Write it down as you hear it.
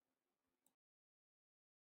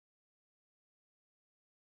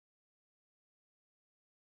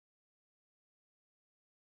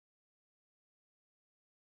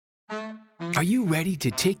Are you ready to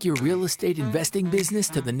take your real estate investing business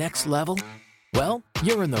to the next level? Well,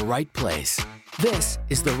 you're in the right place. This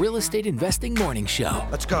is the Real Estate Investing Morning Show.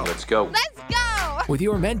 Let's go. Let's go. Let's go! With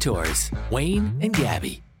your mentors, Wayne and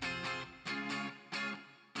Gabby.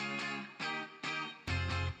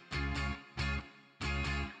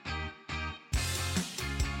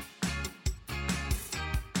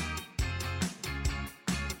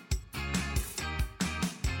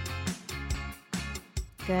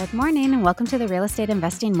 Good morning and welcome to the Real Estate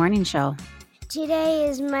Investing Morning Show. Today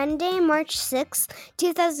is Monday, March 6th,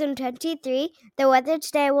 2023. The weather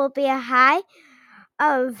today will be a high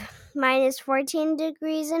of minus 14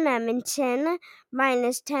 degrees in Edmonton,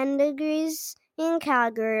 minus 10 degrees in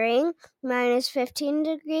Calgary, minus 15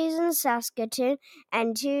 degrees in Saskatoon,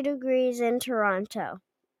 and 2 degrees in Toronto.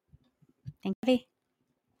 Thank you.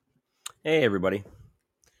 Hey, everybody.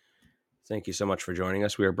 Thank you so much for joining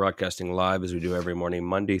us. We are broadcasting live as we do every morning,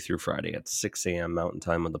 Monday through Friday at 6 a.m. Mountain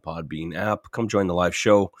Time on the Podbean app. Come join the live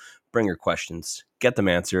show. Bring your questions. Get them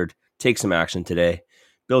answered. Take some action today.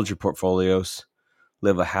 Build your portfolios.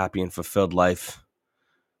 Live a happy and fulfilled life.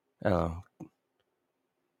 Or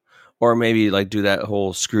maybe like do that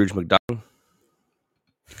whole Scrooge McDuck.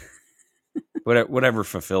 Whatever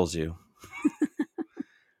fulfills you.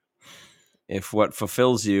 If what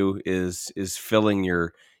fulfills you is filling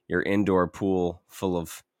your indoor pool full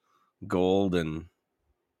of gold and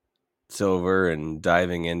silver and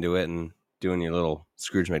diving into it and doing your little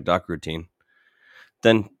Scrooge McDuck routine,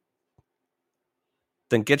 then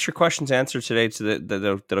get your questions answered today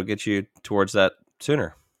that'll get you towards that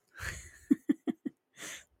sooner.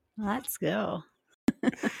 Let's go.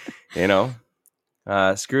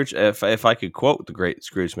 Scrooge, if I could quote the great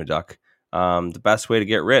Scrooge McDuck, the best way to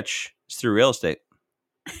get rich is through real estate.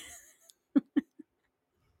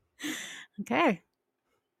 Okay.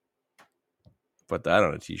 Put that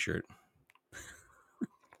on a t-shirt.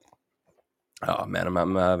 Oh man,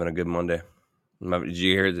 I'm having a good Monday. Did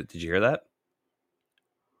you hear that?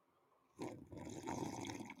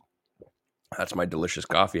 That's my delicious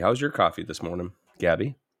coffee. How's your coffee this morning,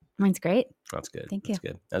 Gabby? Mine's great. That's good. Thank you. That's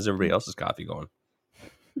good. How's everybody else's coffee going?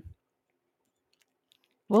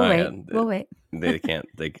 We'll wait. They can't.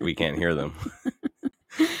 We can't hear them.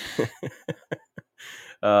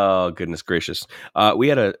 Oh goodness gracious! We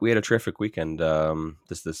had a terrific weekend.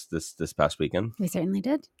 This past weekend. We certainly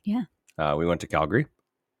did. Yeah. We went to Calgary.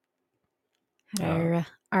 Had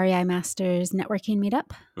our REI Masters networking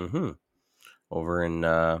meetup. Mm-hmm. Over in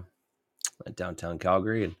downtown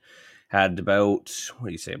Calgary, and had about, what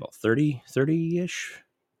do you say, about 30-ish,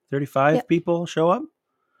 35 people show up.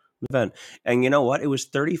 Event. And you know what? It was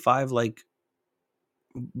 35. Like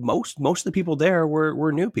most of the people there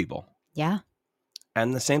were new people. Yeah.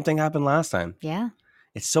 And the same thing happened last time. Yeah.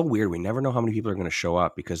 It's so weird. We never know how many people are going to show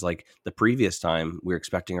up, because like the previous time we were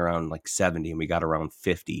expecting around like 70 and we got around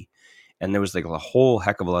 50. And there was like a whole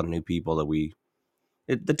heck of a lot of new people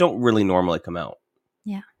that don't really normally come out.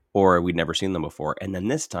 Yeah. Or we'd never seen them before. And then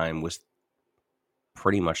this time was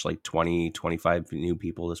pretty much like 20, 25 new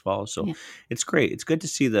people as well. So It's great. It's good to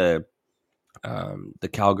see the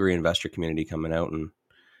Calgary investor community coming out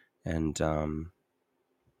and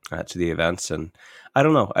to the events. And I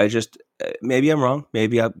don't know. I just, maybe I'm wrong.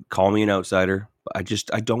 Maybe call me an outsider. But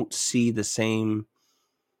I don't see the same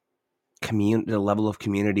the level of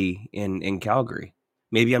community in Calgary.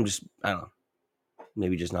 Maybe I don't know.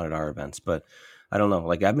 Maybe just not at our events, but I don't know.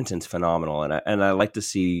 Like Edmonton's phenomenal, and I like to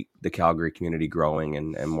see the Calgary community growing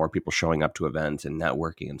and more people showing up to events and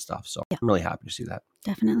networking and stuff. So I'm really happy to see that.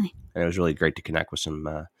 Definitely. And it was really great to connect with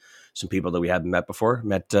some people that we hadn't met before.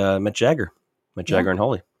 Met Jagger and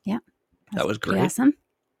Holly. Yeah, that was great. Awesome.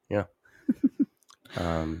 Yeah.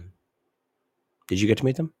 Did you get to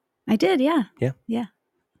meet them? I did. Yeah. Yeah.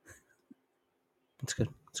 That's good.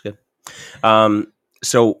 That's good.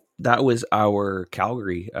 So that was our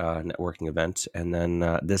Calgary networking event. And then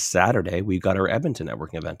this Saturday, we got our Edmonton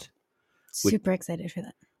networking event. Super excited for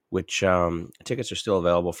that. Which tickets are still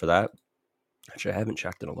available for that. Actually, I haven't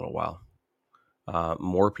checked in a little while.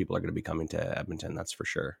 More people are going to be coming to Edmonton, that's for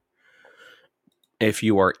sure. If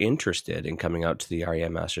you are interested in coming out to the REI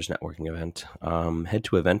Masters networking event, head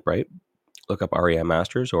to Eventbrite, look up REI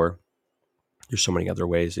Masters, or there's so many other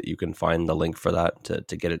ways that you can find the link for that to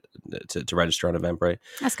get it to register on Eventbrite.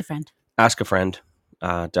 Ask a friend.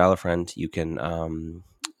 Dial a friend. You can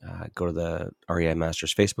go to the REI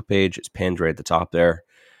Masters Facebook page. It's pinned right at the top there.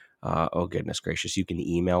 Oh, goodness gracious. You can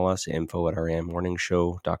email us,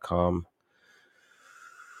 info@reimorningshow.com.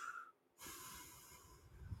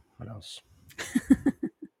 What else?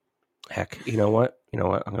 Heck, you know what?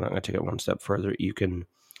 I'm gonna take it one step further. You can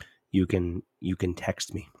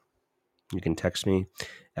text me. You can text me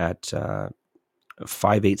at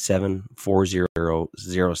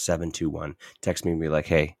 587-400-0721. Text me and be like,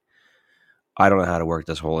 hey, I don't know how to work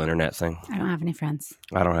this whole internet thing. I don't have any friends.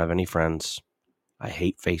 I don't have any friends. I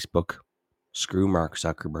hate Facebook. Screw Mark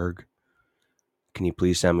Zuckerberg. Can you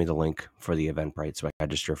please send me the link for the Eventbrite so I can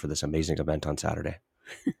register for this amazing event on Saturday?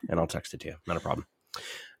 And I'll text it to you. Not a problem.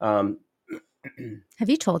 Have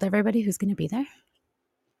you told everybody who's going to be there?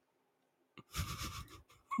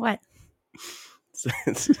 What?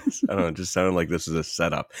 I don't know. It just sounded like this is a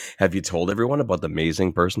setup. Have you told everyone about the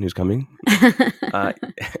amazing person who's coming? I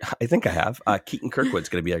think I have. Keaton Kirkwood's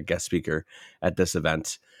going to be our guest speaker at this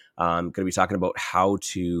event. Going to be talking about how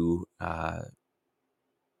to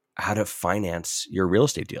finance your real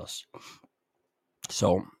estate deals.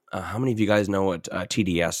 So, how many of you guys know what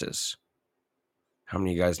TDS is? How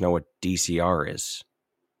many of you guys know what DCR is?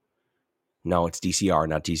 No, it's DCR,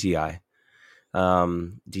 not DCI.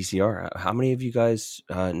 DCR. How many of you guys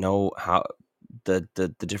know how the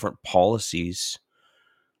different policies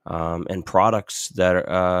and products that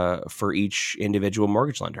are for each individual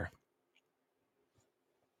mortgage lender?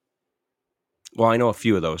 Well, I know a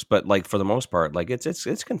few of those, but like for the most part, like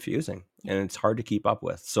it's confusing and it's hard to keep up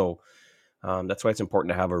with. So that's why it's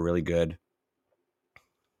important to have a really good,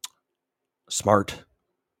 smart,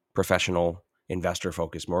 professional,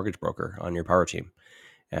 investor-focused mortgage broker on your power team.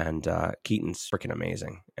 And Keaton's freaking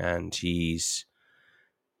amazing. And you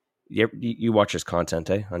watch his content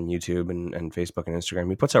on YouTube and Facebook and Instagram.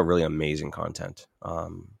 He puts out really amazing content.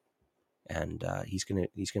 And he's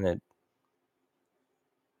gonna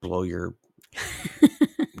blow your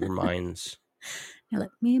minds.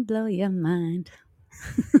 Let me blow your mind.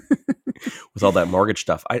 With all that mortgage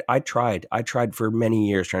stuff. I tried for many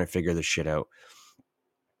years trying to figure this shit out.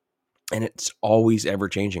 And it's always ever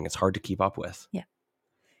changing. It's hard to keep up with. Yeah.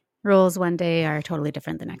 Rules one day are totally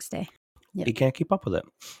different the next day. Yep. You can't keep up with it.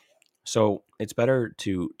 So it's better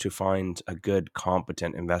to find a good,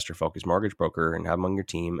 competent, investor-focused mortgage broker and have them on your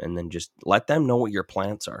team, and then just let them know what your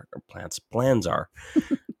plans are.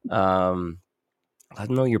 Let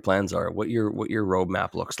them know your plans are, what your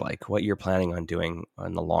roadmap looks like, what you're planning on doing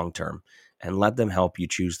in the long term, and let them help you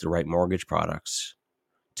choose the right mortgage products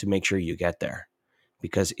to make sure you get there.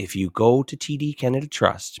 Because if you go to TD Canada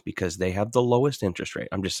Trust, because they have the lowest interest rate,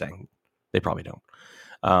 I'm just saying, they probably don't.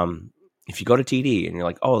 If you go to TD and you're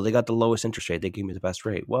like, oh, they got the lowest interest rate, they gave me the best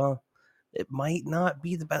rate. Well, it might not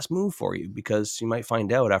be the best move for you, because you might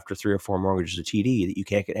find out after 3 or 4 mortgages at TD that you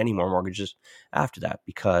can't get any more mortgages after that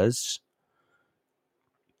because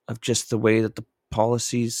of just the way that the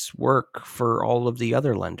policies work for all of the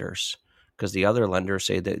other lenders. Because the other lenders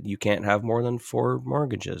say that you can't have more than 4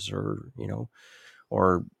 mortgages,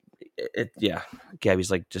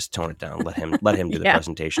 Gabby's like, just tone it down. Let him do the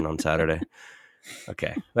presentation on Saturday.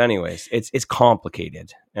 Okay. But anyways, it's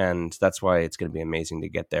complicated, and that's why it's going to be amazing to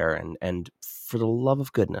get there. And for the love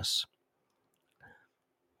of goodness,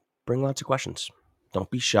 bring lots of questions. Don't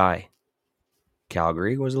be shy.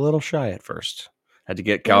 Calgary was a little shy at first. Had to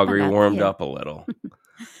get Calgary warmed up a little.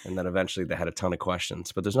 And then eventually they had a ton of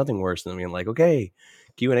questions. But there's nothing worse than being like, okay,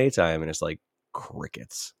 Q&A time. And it's like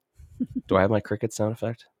crickets. Do I have my cricket sound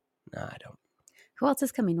effect? No, I don't. Who else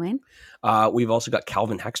is coming, Wayne? We've also got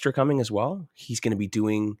Calvin Hexter coming as well. He's going to be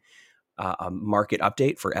doing a market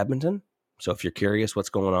update for Edmonton. So if you're curious what's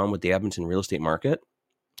going on with the Edmonton real estate market,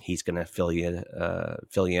 he's going to fill you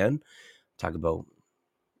in, talk about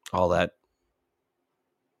all that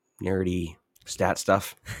nerdy stat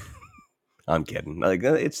stuff. I'm kidding. Like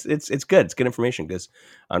it's good. It's good information, because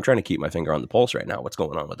I'm trying to keep my finger on the pulse right now. What's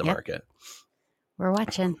going on with the market? We're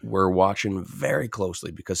watching. We're watching very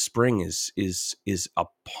closely, because spring is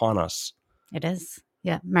upon us. It is.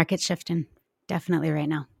 Yeah. Market shifting definitely right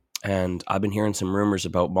now. And I've been hearing some rumors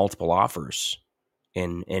about multiple offers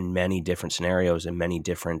in many different scenarios and many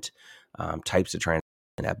different types of transactions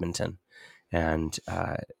in Edmonton. And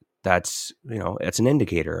that's an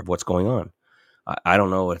indicator of what's going on. I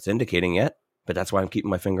don't know what it's indicating yet, but that's why I'm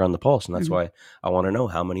keeping my finger on the pulse. And that's why I want to know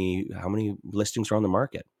how many listings are on the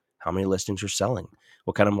market. How many listings are selling?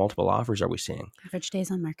 What kind of multiple offers are we seeing? Average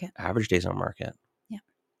days on market. Yeah.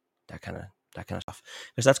 That kind of stuff.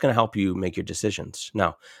 Because that's going to help you make your decisions.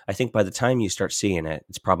 Now, I think by the time you start seeing it,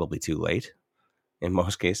 it's probably too late in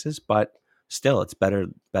most cases, but still it's better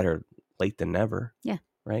late than never. Yeah.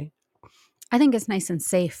 Right? I think it's nice and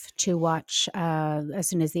safe to watch as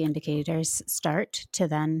soon as the indicators start, to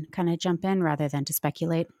then kind of jump in rather than to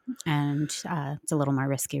speculate. And it's a little more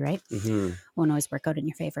risky, right? Mm-hmm. Won't always work out in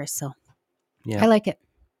your favor. So I like it.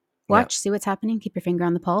 Watch, see what's happening. Keep your finger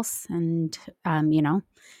on the pulse, and,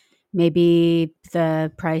 maybe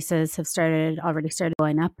the prices have already started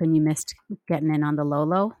going up and you missed getting in on the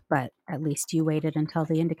low, but at least you waited until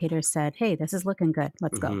the indicators said, hey, this is looking good.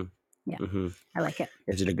 Let's go. Yeah, I like it.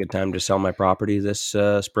 Is it a good time to sell my property this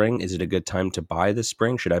spring? Is it a good time to buy this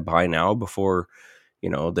spring? Should I buy now before,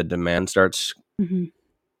 the demand starts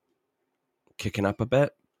kicking up a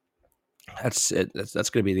bit? That's it. That's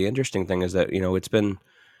going to be the interesting thing, is that, it's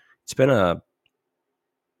been a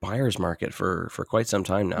buyer's market for quite some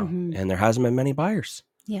time now, and there hasn't been many buyers.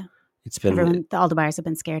 Yeah. It's been all the buyers have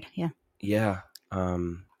been scared. Yeah. Yeah.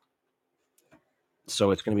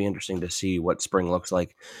 So it's going to be interesting to see what spring looks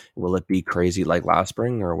like. Will it be crazy like last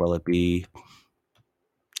spring, or will it be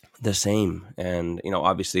the same? And,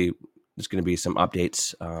 obviously there's going to be some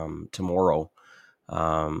updates tomorrow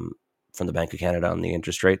from the Bank of Canada on the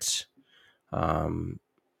interest rates.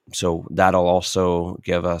 So that'll also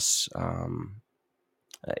give us,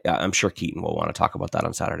 I'm sure Keaton will want to talk about that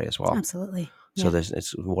on Saturday as well. Absolutely. So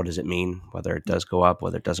what does it mean? Whether it does go up,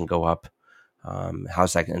 whether it doesn't go up.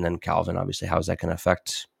 How's that? And then Calvin, obviously, how's that going to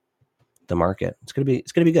affect the market? It's going to be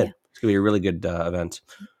good. Yeah. It's going to be a really good event.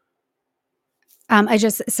 I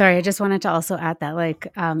just wanted to also add that,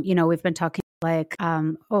 we've been talking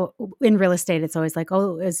in real estate, it's always like,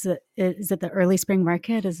 is it the early spring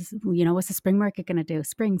market? What's the spring market going to do?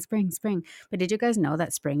 Spring. But did you guys know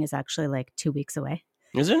that spring is actually like 2 weeks away?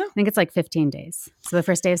 Is it? I think it's like 15 days. So the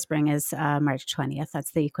first day of spring is March 20th.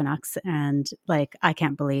 That's the equinox. And I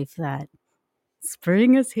can't believe that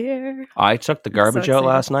spring is here. I took the garbage out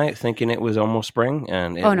last night thinking it was almost spring,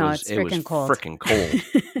 and it was freaking cold.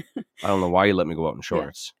 I don't know why you let me go out in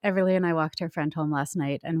shorts. Yeah. Everly and I walked our friend home last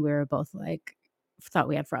night, and we were both thought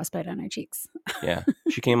we had frostbite on our cheeks. Yeah.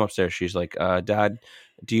 She came upstairs. She's like, Dad,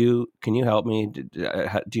 can you help me? Do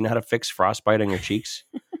you know how to fix frostbite on your cheeks?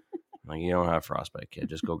 I'm like, you don't have frostbite, kid.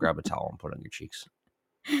 Just go grab a towel and put it on your cheeks.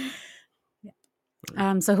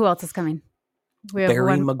 Yeah. So who else is coming? We have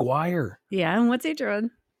Barry Maguire. Yeah. And what's he doing?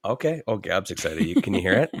 Okay. Oh, Gab's excited. Can you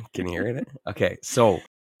hear it? Can you hear it? Okay. So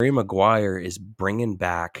Barry Maguire is bringing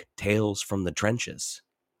back Tales from the Trenches.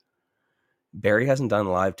 Barry hasn't done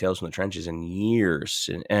live Tales from the Trenches in years.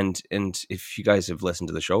 And if you guys have listened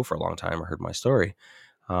to the show for a long time or heard my story,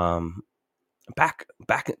 back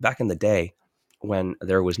in the day when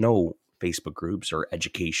there was no Facebook groups or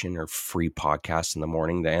education or free podcasts in the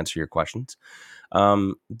morning to answer your questions,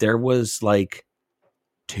 there was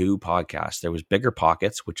 2 podcasts. There was Bigger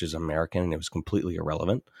Pockets, which is American, and it was completely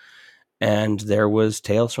irrelevant. And there was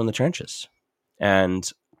Tales from the Trenches. And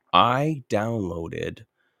I downloaded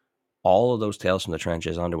all of those Tales from the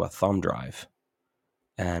Trenches onto a thumb drive,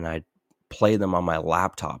 and I'd play them on my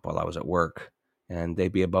laptop while I was at work. And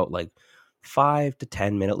they'd be about 5 to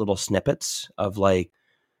 10 minute little snippets of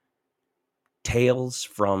tales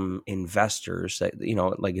from investors that,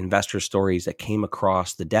 investor stories that came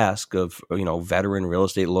across the desk of, veteran real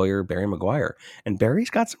estate lawyer Barry Maguire. And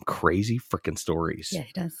Barry's got some crazy freaking stories. Yeah,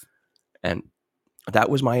 he does. And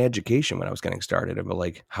that was my education when I was getting started of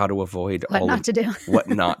how to avoid what not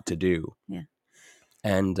to do. Yeah.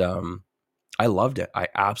 And I loved it. I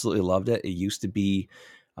absolutely loved it. It used to be,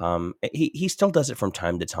 he still does it from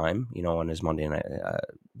time to time, on his Monday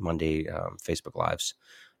Facebook Lives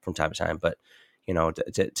from time to time. But,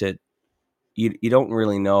 you don't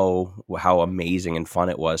really know how amazing and fun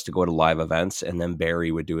it was to go to live events, and then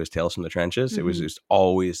Barry would do his Tales from the Trenches. It was just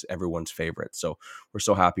always everyone's favorite. So we're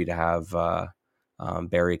so happy to have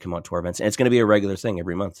Barry come out to our events, and it's going to be a regular thing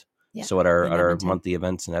every month. Yeah, so at our monthly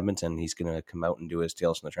events in Edmonton, he's going to come out and do his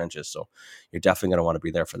Tales from the Trenches. So you're definitely going to want to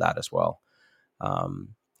be there for that as well.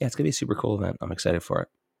 It's going to be a super cool event. I'm excited for it.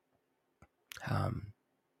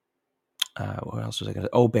 What else was I going to?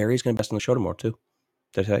 Oh, Barry's going to be on the show tomorrow too.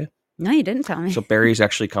 Did I tell you? No, you didn't tell me. So Barry's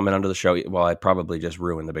actually coming onto the show. Well, I probably just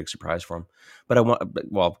ruined the big surprise for him, but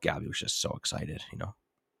Gabby was just so excited,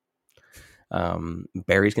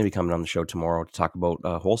 Barry's going to be coming on the show tomorrow to talk about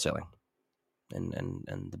wholesaling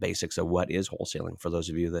and the basics of what is wholesaling for those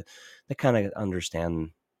of you that kind of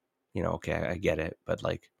understand, okay, I get it, but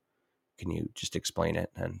can you just explain it?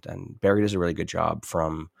 And Barry does a really good job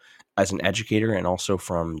as an educator, and also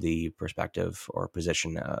from the perspective or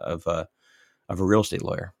position of a real estate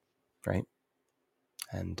lawyer, right?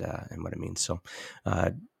 And what it means. So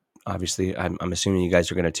obviously, I'm assuming you guys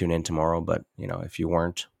are going to tune in tomorrow, but if you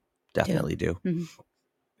weren't, definitely do.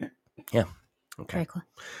 Mm-hmm. Yeah. Okay. Very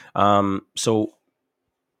cool. So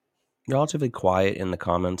relatively quiet in the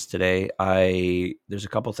comments today. There's a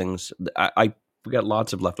couple things. We got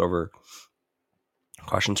lots of leftover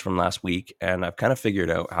questions from last week, and I've kind of figured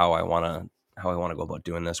out how I want to go about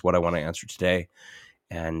doing this, what I want to answer today,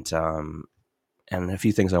 and a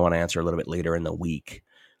few things I want to answer a little bit later in the week.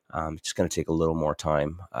 It's just going to take a little more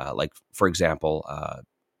time. Like, for example,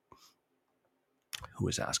 who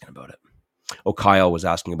was asking about it? Oh, Kyle was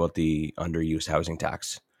asking about the underuse housing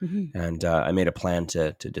tax. And I made a plan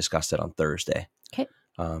to discuss it on Thursday. Okay.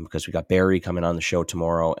 Because we got Barry coming on the show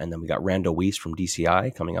tomorrow, and then we got Rando Weiss from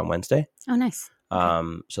DCI coming on Wednesday. Oh, nice.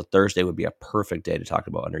 Okay. So Thursday would be a perfect day to talk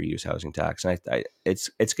about underuse housing tax. And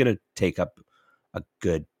it's going to take up a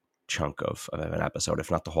good chunk of an episode,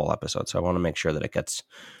 if not the whole episode. So I want to make sure that it gets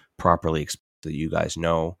properly explained, that you guys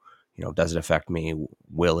know, does it affect me?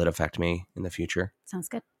 Will it affect me in the future? Sounds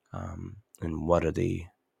good. And what are the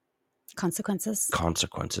consequences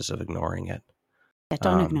of ignoring it? Yeah,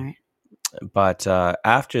 don't ignore it. But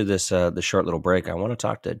after this, the short little break, I want to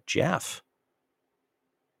talk to Jeff.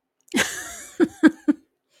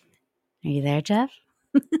 Are you there, Jeff?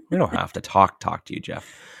 We don't have to talk to you, Jeff.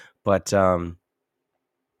 But, I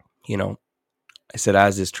said,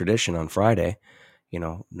 as is tradition on Friday,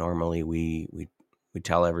 normally we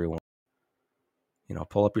tell everyone,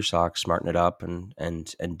 pull up your socks, smarten it up,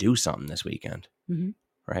 and do something this weekend.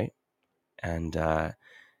 Right. And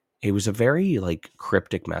it was a very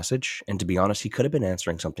cryptic message. And to be honest, he could have been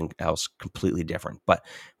answering something else completely different. But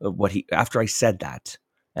after I said that,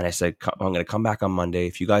 and I said, I'm going to come back on Monday.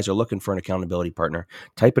 If you guys are looking for an accountability partner,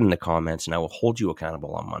 type it in the comments and I will hold you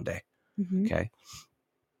accountable on Monday. Okay.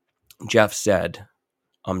 Jeff said,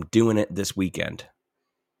 I'm doing it this weekend.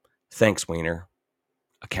 Thanks, Wiener.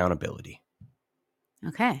 Accountability.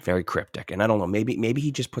 Okay. Very cryptic. And I don't know, maybe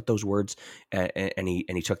he just put those words and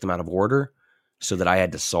he took them out of order so that I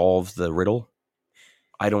had to solve the riddle.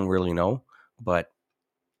 I don't really know, but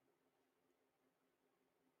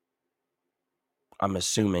I'm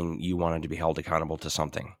assuming you wanted to be held accountable to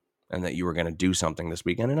something and that you were going to do something this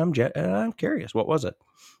weekend. And I'm curious. What was it?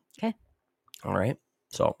 Okay. All right.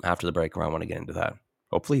 So after the break, I want to get into that.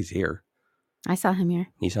 Hopefully he's here. I saw him here.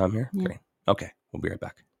 You saw him here? Yeah. Great. Okay. We'll be right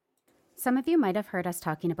back. Some of you might have heard us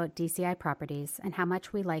talking about DCI Properties and how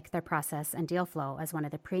much we like their process and deal flow as one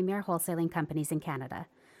of the premier wholesaling companies in Canada.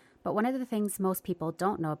 But one of the things most people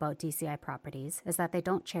don't know about DCI Properties is that they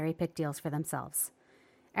don't cherry pick deals for themselves.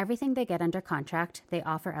 Everything they get under contract, they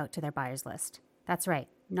offer out to their buyers list. That's right.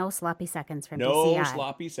 No sloppy seconds from DCI. No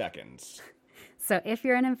sloppy seconds. So if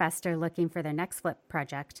you're an investor looking for their next flip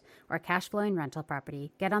project or cash flowing rental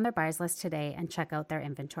property, get on their buyers list today and check out their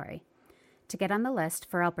inventory. To get on the list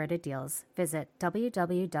for Alberta deals, visit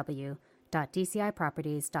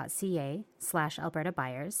www.dciproperties.ca/Alberta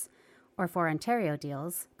buyers, or for Ontario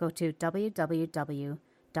deals, go to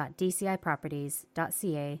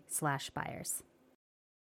www.dciproperties.ca/buyers.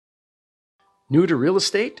 New to real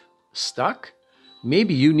estate? Stuck?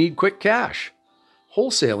 Maybe you need quick cash.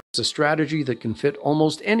 Wholesaling is a strategy that can fit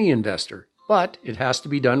almost any investor, but it has to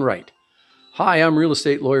be done right. Hi, I'm real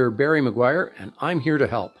estate lawyer Barry McGuire, and I'm here to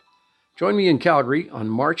help. Join me in Calgary on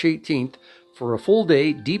March 18th for a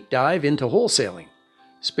full-day deep dive into wholesaling.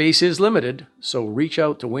 Space is limited, so reach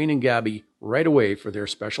out to Wayne and Gabby right away for their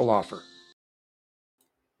special offer.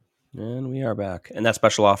 And we are back. And that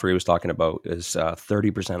special offer he was talking about is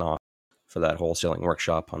 30% off for that wholesaling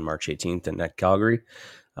workshop on March 18th in Calgary.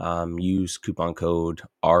 Use coupon code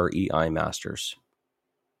REIMasters.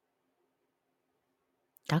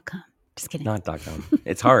 .com. Just kidding. Not .com.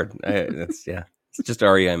 It's hard. It's just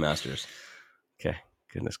REI Masters. Okay.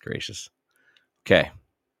 Goodness gracious. Okay.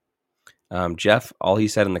 Jeff, all he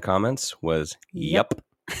said in the comments was, yep.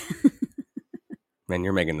 Man,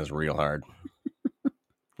 you're making this real hard.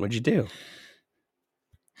 What'd you do?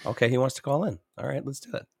 Okay, he wants to call in. All right, let's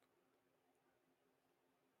do it.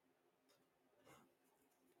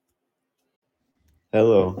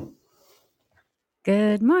 Hello.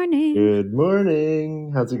 Good morning. Good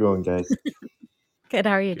morning. How's it going, guys? Good.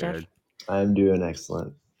 How are you, Jeff? I'm doing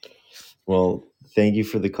excellent. Well, thank you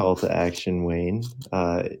for the call to action, Wayne.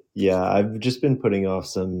 Yeah, I've just been putting off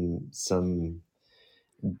some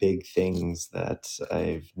big things that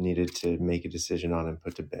I've needed to make a decision on and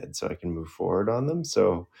put to bed so I can move forward on them.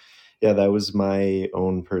 So yeah, that was my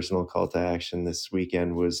own personal call to action this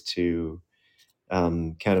weekend, was to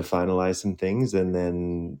kind of finalize some things and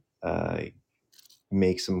then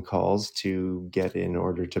make some calls to get in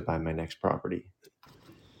order to buy my next property.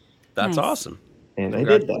 That's Nice. awesome. And I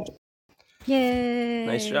did that. Yay.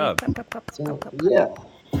 Nice job.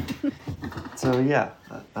 So yeah,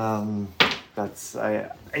 that's I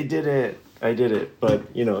did it, but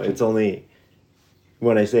it's only,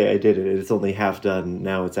 when I say I did it, it's only half done.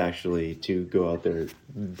 Now it's actually to go out there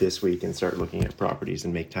this week and start looking at properties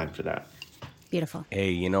and make time for that. Beautiful.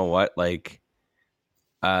 Hey, you know what?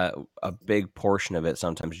 A big portion of it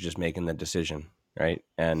sometimes is just making the decision, right?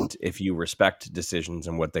 And if you respect decisions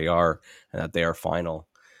and what they are and that they are final,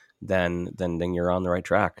 then you're on the right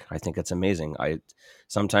track. I think it's amazing.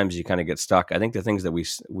 Sometimes you kind of get stuck. I think the things that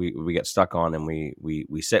we get stuck on and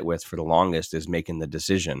we sit with for the longest is making the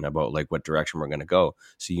decision about like what direction we're going to go.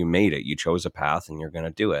 So you made it. You chose a path and you're going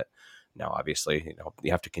to do it. Now, obviously,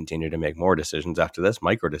 you have to continue to make more decisions after this,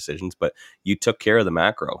 micro decisions, but you took care of the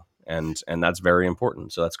macro, and that's very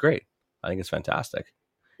important. So that's great. I think it's fantastic.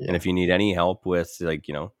 Yeah. And if you need any help with like,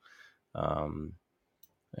 in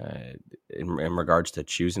regards to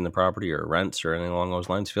choosing the property or rents or anything along those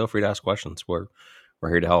lines, feel free to ask questions. We're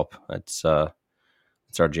here to help. It's our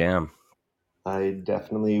jam. I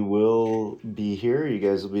definitely will be here. You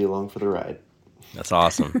guys will be along for the ride. That's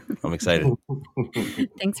awesome. I'm excited.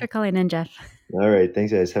 Thanks for calling in, Jeff. All right.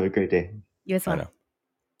 Thanks, guys. Have a great day. You as well. I know.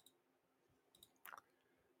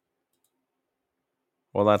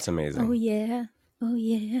 Well, that's amazing. Oh, yeah. Oh,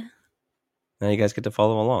 yeah. Now you guys get to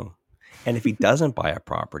follow along. And if he doesn't buy a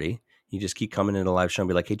property, you just keep coming into the live show and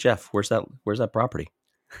be like, hey, Jeff, where's that property?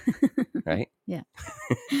 Right? Yeah.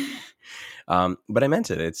 But I meant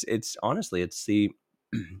it. It's honestly, it's the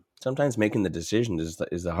sometimes making the decision is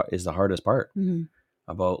the hardest part. Mm-hmm.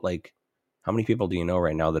 About like, how many people do you know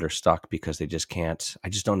right now that are stuck because they just can't? I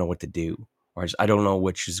just don't know what to do, or I don't know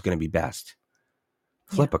which is going to be best.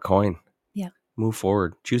 Flip a coin. Yeah. Move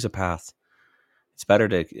forward. Choose a path. It's better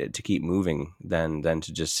to keep moving than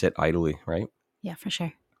to just sit idly, right? Yeah, for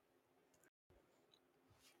sure.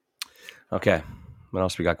 Okay. What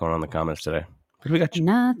else we got going on in the comments today? We got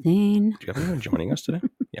nothing. Do you have anyone joining us today?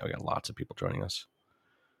 Yeah, we got lots of people joining us.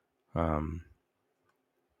 I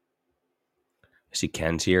see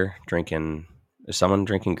Ken's here drinking. Is someone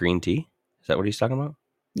drinking green tea? Is that what he's talking about?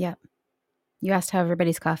 Yeah. You asked how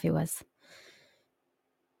everybody's coffee was.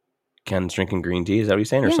 Ken's drinking green tea. Is that what he's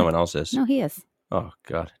saying, or someone else is? No, he is. Oh,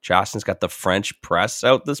 God. Justin's got the French press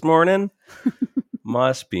out this morning.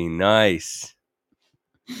 Must be nice.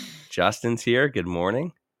 Justin's here. Good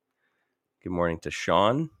morning. Good morning to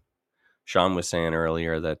Sean. Sean was saying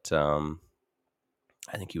earlier that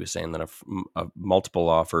I think he was saying that a multiple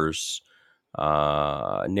offers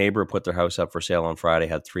neighbor put their house up for sale on Friday,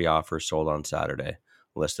 had 3 offers sold on Saturday,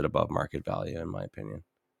 listed above market value, in my opinion.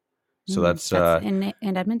 So that's in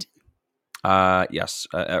Edmonton? Yes,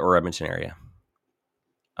 or Edmonton area.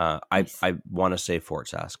 Nice. I want to say Fort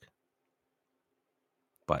Sask.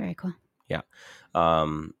 But very cool. Yeah.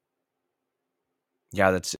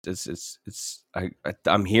 Yeah,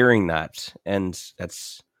 I'm hearing that, and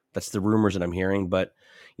that's the rumors that I'm hearing, but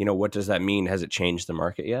what does that mean? Has it changed the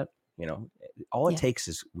market yet? All it takes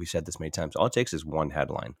is, we said this many times, all it takes is one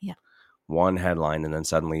headline. Yeah. One headline, and then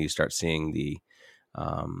suddenly you start seeing the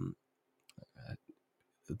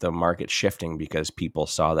market shifting because people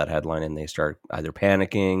saw that headline and they start either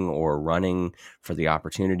panicking or running for the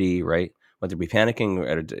opportunity, right? Whether it be panicking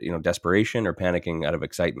out of desperation or panicking out of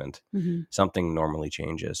excitement, something normally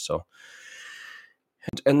changes. So,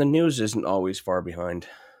 and the news isn't always far behind,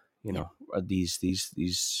 these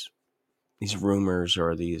rumors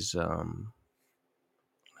or these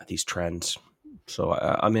trends. So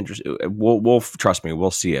I'm interested. We'll trust me. We'll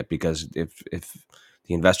see it, because if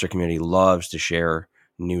the investor community loves to share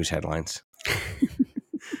news headlines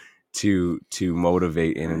to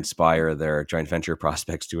motivate and inspire their joint venture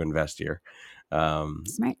prospects to invest here.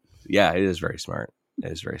 Smart. Yeah, it is very smart.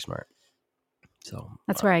 It is very smart. So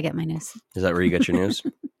that's where I get my news. Is that where you get your news?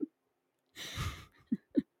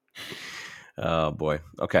 Oh boy.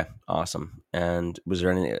 Okay. Awesome. And was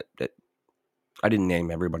there any? I didn't name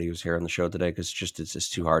everybody who's here on the show today because it's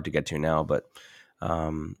just too hard to get to now. But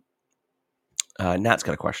Nat's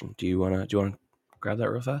got a question. Do you want to grab that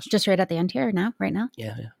real fast? Just right at the end here now, right now?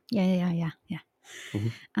 Yeah.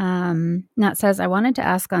 Mm-hmm. Nat says, I wanted to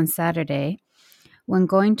ask on Saturday, when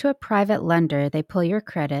going to a private lender, they pull your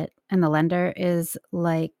credit and the lender is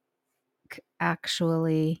like,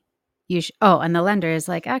 actually, and the lender is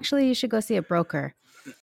like, actually, you should go see a broker.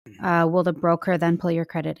 Will the broker then pull your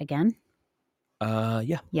credit again?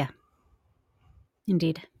 Yeah. Yeah.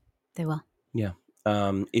 Indeed, they will. Yeah.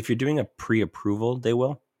 If you're doing a pre-approval, they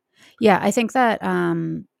will. Yeah, I think that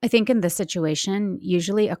I think in this situation,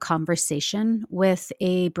 usually a conversation with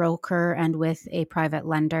a broker and with a private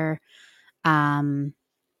lender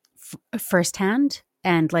firsthand,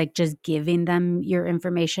 and like just giving them your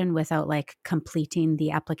information without like completing the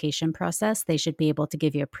application process, they should be able to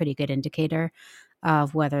give you a pretty good indicator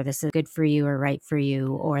of whether this is good for you or right for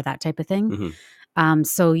you or that type of thing.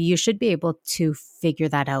 So you should be able to figure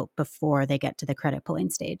that out before they get to the credit pulling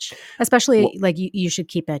stage. Especially like you should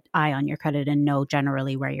keep an eye on your credit and know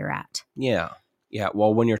generally where you're at. Yeah. Yeah.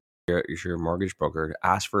 Well, when you're your mortgage broker,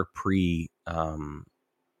 ask for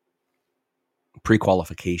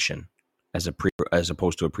pre-qualification as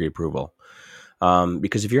opposed to a pre-approval.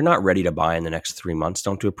 Because if you're not ready to buy in the next 3 months,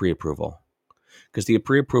 don't do a pre-approval. Because the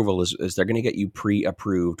pre-approval is they're going to get you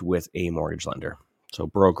pre-approved with a mortgage lender. So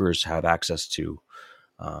brokers have access to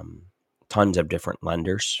tons of different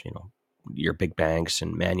lenders, your big banks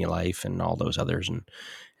and Manulife and all those others,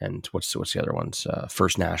 and what's the other ones,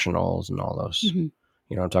 First Nationals and all those. Mm-hmm.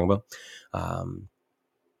 You know what I'm talking about?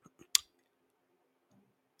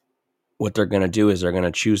 What they're going to do is they're going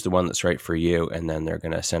to choose the one that's right for you, and then they're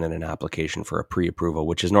going to send in an application for a pre-approval,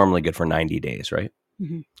 which is normally good for 90 days, right?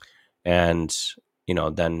 Mm-hmm. And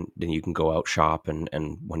then you can go out shop, and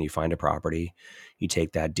when you find a property, you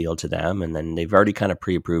take that deal to them, and then they've already kind of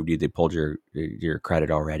pre-approved you. They pulled your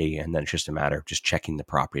credit already, and then it's just a matter of just checking the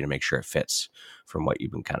property to make sure it fits from what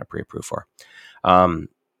you've been kind of pre-approved for.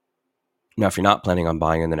 Now, if you're not planning on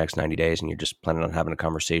buying in the next 90 days and you're just planning on having a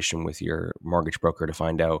conversation with your mortgage broker to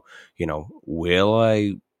find out, will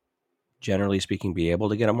I, generally speaking, be able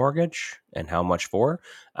to get a mortgage and how much for?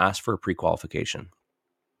 Ask for a pre-qualification.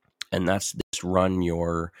 And that's just run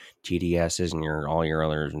your TDSs and all your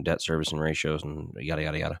others and debt service and ratios and yada,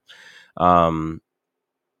 yada, yada.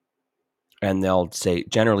 And they'll say,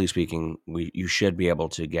 generally speaking, you should be able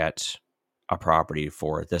to get a property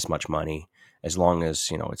for this much money, as long as,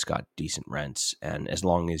 it's got decent rents and as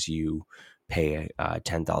long as you pay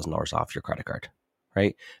 $10,000 off your credit card,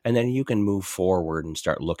 right? And then you can move forward and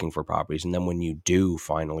start looking for properties. And then when you do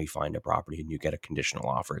finally find a property and you get a conditional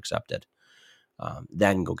offer accepted,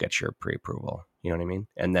 then go get your pre-approval. You know what I mean?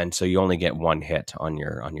 And then so you only get one hit on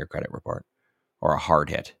your credit report, or a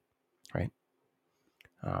hard hit, right?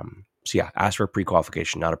 So yeah, ask for a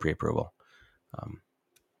pre-qualification, not a pre-approval.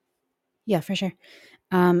 Yeah, for sure.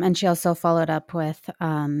 And she also followed up with,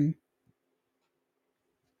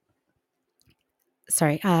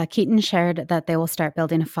 Keaton shared that they will start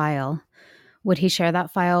building a file. Would he share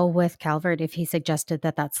that file with Calvert if he suggested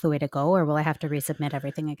that that's the way to go, or will I have to resubmit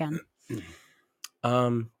everything again?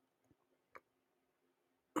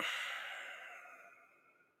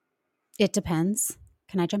 It depends.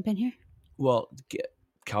 Can I jump in here? Well,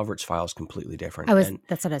 Calvert's file is completely different.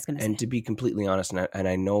 That's what I was going to say. And to be completely honest, and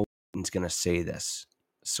I know Keaton's going to say this,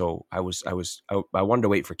 so I wanted to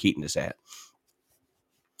wait for Keaton to say it,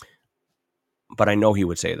 but I know he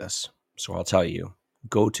would say this, so I'll tell you: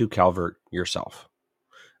 go to Calvert yourself.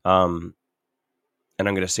 And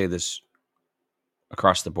I'm going to say this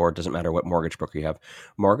across the board. Doesn't matter what mortgage broker you have.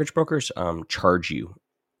 Mortgage brokers charge you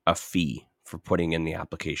a fee for putting in the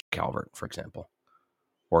application, Calvert, for example,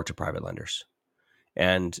 or to private lenders.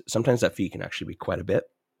 And sometimes that fee can actually be quite a bit.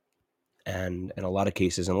 And in a lot of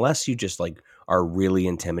cases, unless you just are really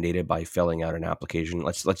intimidated by filling out an application,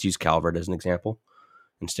 let's use Calvert as an example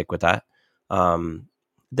and stick with that.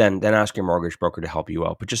 Then ask your mortgage broker to help you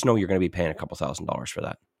out. But just know you're going to be paying a couple $1,000s for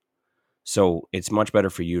that. So it's much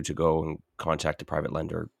better for you to go and contact a private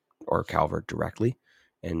lender or Calvert directly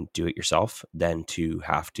and do it yourself than to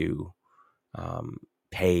have to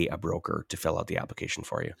pay a broker to fill out the application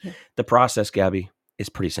for you. Yeah. The process, Gabby, is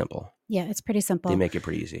pretty simple. Yeah, it's pretty simple. They make it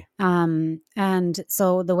pretty easy. And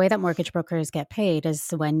so the way that mortgage brokers get paid is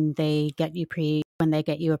when they get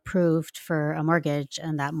you approved for a mortgage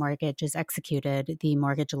and that mortgage is executed, the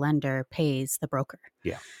mortgage lender pays the broker.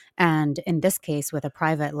 Yeah. And in this case, with a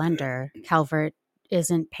private lender, Calvert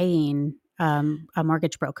isn't paying a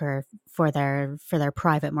mortgage broker for their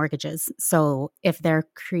private mortgages. So if the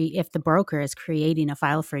broker is creating a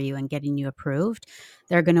file for you and getting you approved,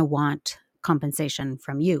 they're going to want compensation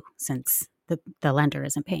from you since the lender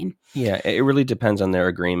isn't paying. Yeah, it really depends on their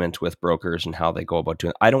agreement with brokers and how they go about doing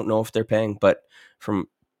it. I don't know if they're paying, but from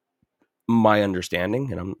my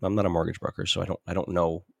understanding, and I'm not a mortgage broker, so I don't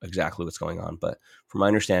know exactly what's going on, but from my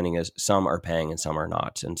understanding is some are paying and some are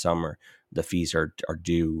not, and the fees are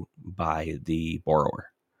due by the borrower.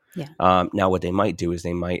 Yeah. Now what they might do is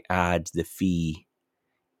they might add the fee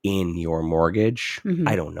in your mortgage. Mm-hmm.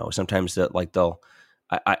 I don't know. Sometimes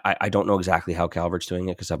I don't know exactly how Calvert's doing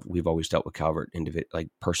it because we've always dealt with Calvert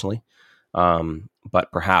personally.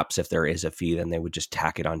 But perhaps if there is a fee, then they would just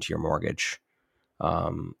tack it onto your mortgage,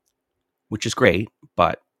 which is great,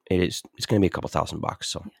 but it's going to be a couple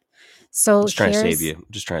 $1,000. So just trying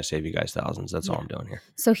to save you guys thousands. That's all I'm doing here.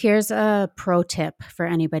 So here's a pro tip for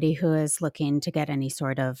anybody who is looking to get any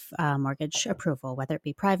sort of mortgage approval, whether it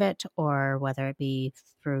be private or whether it be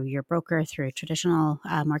through your broker, through traditional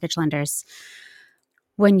mortgage lenders.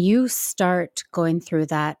 When you start going through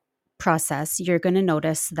that process, you're going to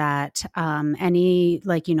notice that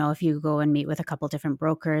if you go and meet with a couple different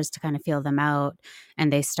brokers to kind of feel them out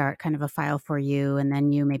and they start kind of a file for you, and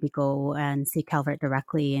then you maybe go and see Calvert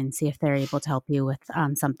directly and see if they're able to help you with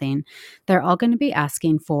something, they're all going to be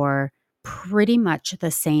asking for pretty much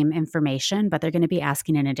the same information, but they're going to be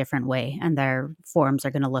asking in a different way, and their forms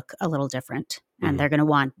are going to look a little different, and they're going to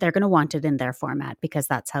want it in their format because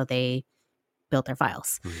that's how they build their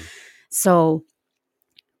files. So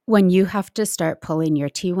when you have to start pulling your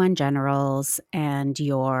T1 generals and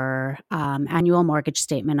your annual mortgage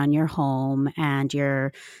statement on your home and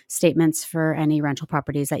your statements for any rental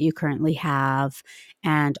properties that you currently have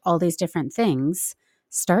and all these different things,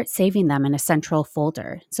 start saving them in a central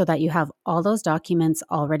folder so that you have all those documents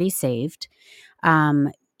already saved.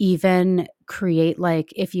 Even create,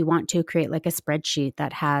 like, if you want to create like a spreadsheet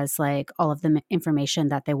that has like all of the information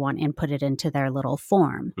that they want inputted into their little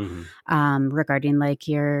form regarding like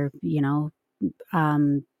your, I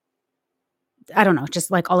don't know, just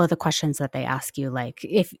like all of the questions that they ask you. Like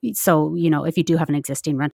if you do have an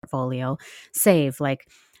existing rent portfolio, save like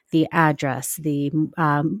the address, the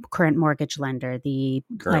current mortgage lender, the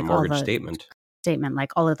Current mortgage statement,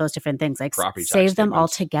 like all of those different things, like property save them all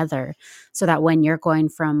statements together so that when you're going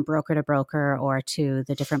from broker to broker or to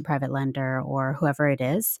the different private lender or whoever it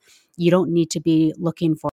is, you don't need to be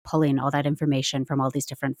looking for pulling all that information from all these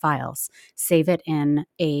different files. Save it in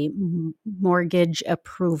a mortgage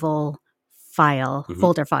approval file,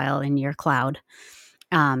 folder file in your cloud.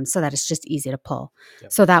 So that it's just easy to pull.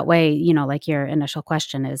 Yep. So that way, like your initial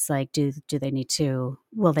question is like,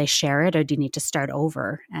 will they share it, or do you need to start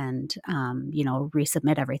over and,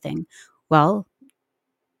 resubmit everything? Well,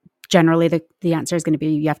 generally the answer is going to be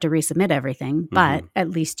you have to resubmit everything, but at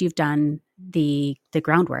least you've done the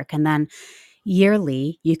groundwork. And then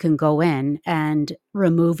yearly, you can go in and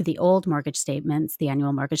remove the old mortgage statements, the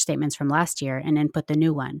annual mortgage statements from last year, and input the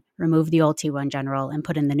new one. Remove the old T1 general and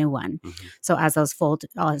put in the new one. So as those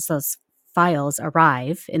files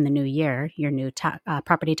arrive in the new year, your new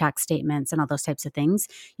property tax statements and all those types of things,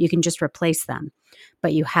 you can just replace them,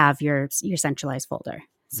 but you have your centralized folder.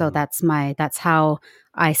 So that's how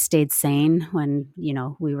I stayed sane when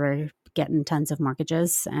we were getting tons of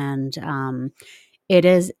mortgages, and it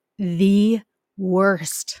is the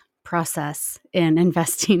worst process in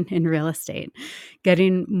investing in real estate.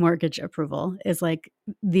 Getting mortgage approval is like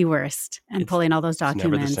the worst, and pulling all those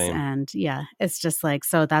documents, and it's just like,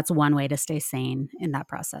 so that's one way to stay sane in that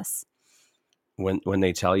process. When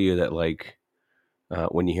they tell you that, like,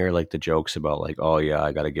 when you hear like the jokes about like, oh yeah,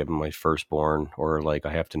 I got to give him my firstborn, or like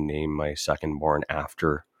I have to name my secondborn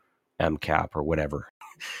after MCAP or whatever.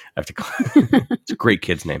 I have to it's a great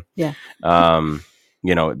kid's name. Yeah.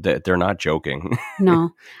 They're not joking. No,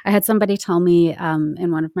 I had somebody tell me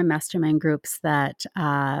in one of my mastermind groups that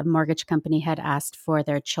a mortgage company had asked for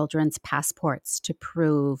their children's passports to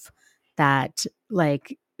prove that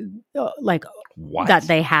like what? That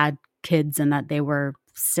they had kids and that they were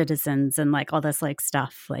citizens and like all this like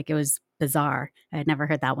stuff. Like it was bizarre. I had never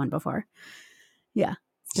heard that one before. Yeah,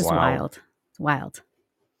 it's just wild. It's wild.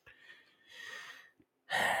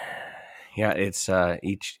 Yeah, it's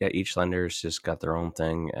each lender's just got their own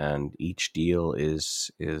thing, and each deal is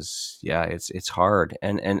it's hard.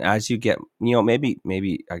 And as you get, maybe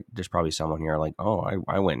there's probably someone here like, oh,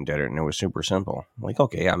 I went and did it and it was super simple. Like,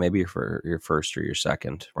 okay, yeah, maybe for your first or your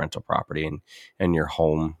second rental property and your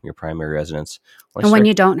home, your primary residence. And when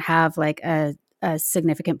you don't have like a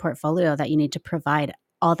significant portfolio that you need to provide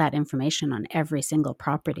all that information on every single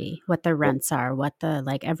property, what the rents are, what the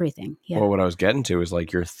like everything. Yeah. Well, what I was getting to is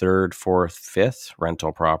like your third, fourth, fifth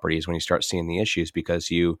rental properties when you start seeing the issues,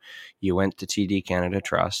 because you went to TD Canada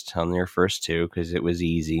Trust on your first two because it was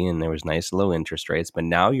easy and there was nice low interest rates. But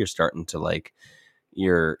now you're starting to like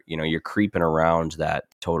you're creeping around that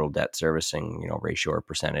total debt servicing ratio or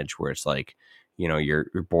percentage where it's like you're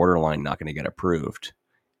borderline not going to get approved,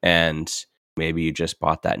 and maybe you just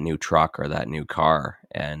bought that new truck or that new car,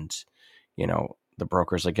 and the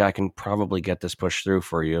broker's like, yeah, I can probably get this pushed through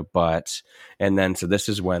for you, so this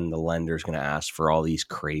is when the lender's going to ask for all these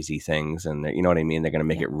crazy things, and you know what I mean? They're going to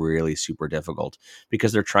make it really super difficult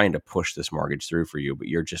because they're trying to push this mortgage through for you, but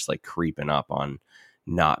you're just like creeping up on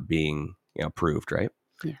not being approved, right?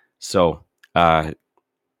 Yeah. So, as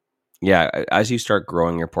you start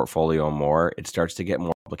growing your portfolio more, it starts to get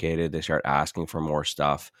more complicated. They start asking for more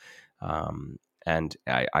stuff. And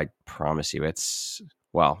I promise you, it's,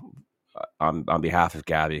 well, on behalf of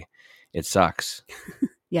Gabby, it sucks.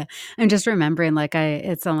 Yeah. I'm just remembering, like,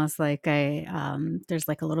 it's almost like there's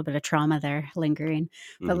like a little bit of trauma there lingering,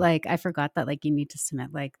 but like, I forgot that like you need to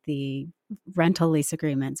submit like the rental lease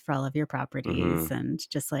agreements for all of your properties and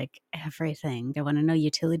just like everything. They want to know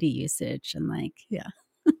utility usage and like, yeah.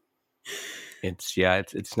 It's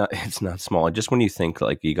not small. Just when you think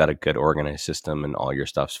like you got a good organized system and all your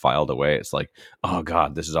stuff's filed away, it's like, oh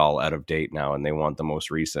God, this is all out of date now, and they want the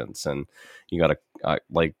most recents, and you got to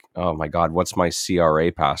like, oh my God, what's my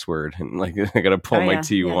CRA password? And like I got to pull my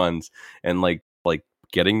T1s, and like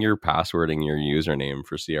getting your password and your username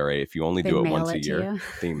for CRA. If you only do it once a year,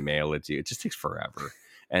 they mail it to you. It just takes forever.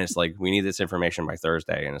 And it's like, we need this information by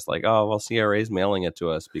Thursday. And it's like, oh, well, CRA is mailing it to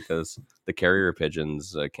us because the carrier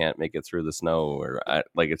pigeons can't make it through the snow. Or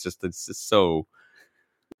like, it's just so,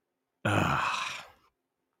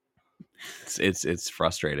 it's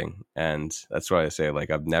frustrating. And that's why I say,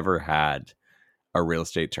 like, I've never had a real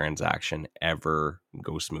estate transaction ever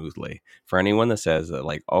go smoothly. For anyone that says that,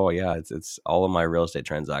 like, oh yeah, it's all of my real estate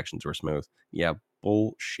transactions were smooth. Yeah,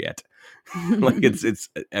 bullshit. Like it's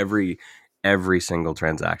every single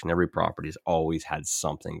transaction, every property's always had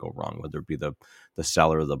something go wrong, whether it be the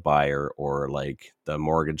seller or the buyer, or like the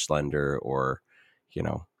mortgage lender, or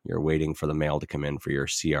you're waiting for the mail to come in for your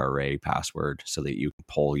CRA password so that you can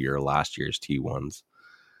pull your last year's T1s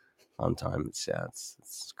on time.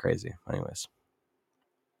 It's crazy. Anyways,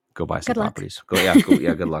 go buy some properties. Good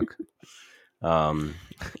luck.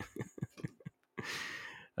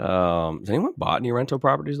 Has anyone bought any rental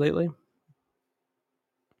properties lately?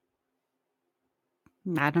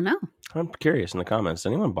 I don't know. I'm curious in the comments.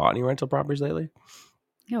 Has anyone bought any rental properties lately?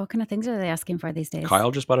 Yeah, what kind of things are they asking for these days? Kyle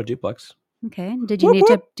just bought a duplex. Okay. Did you need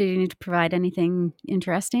to provide anything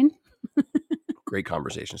interesting? Great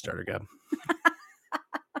conversation starter, Gab.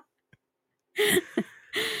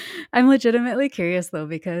 I'm legitimately curious though,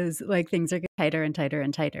 because like things are getting tighter and tighter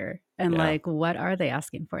and tighter. And like, what are they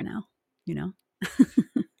asking for now?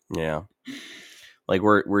 Yeah. Like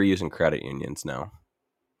we're using credit unions now.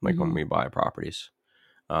 Like when we buy properties.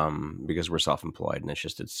 Because we're self-employed, and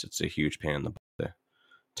it's a huge pain in the butt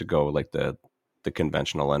to go like the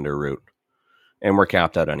conventional lender route, and we're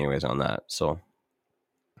capped out anyways on that. So,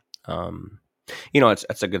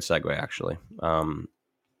 it's a good segue actually. Do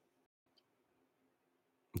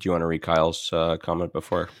you want to read Kyle's comment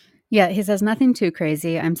before? Yeah, he says nothing too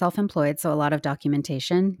crazy. I'm self-employed, so a lot of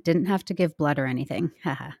documentation. Didn't have to give blood or anything.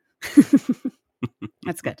 Haha.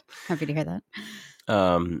 That's good. Happy to hear that.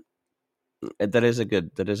 That is a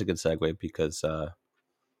good segue, because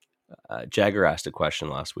Jagger asked a question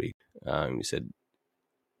last week. He said,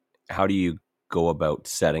 how do you go about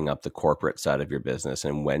setting up the corporate side of your business,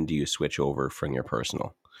 and when do you switch over from your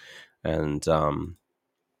personal? And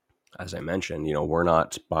as I mentioned, we're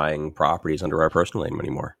not buying properties under our personal name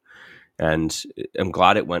anymore. And I'm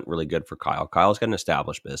glad it went really good for Kyle. Kyle's got an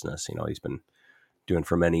established business. He's been doing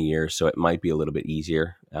for many years, so it might be a little bit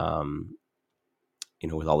easier.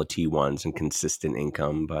 With all the T1s and consistent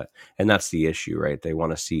income, and that's the issue, right? They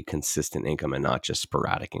want to see consistent income and not just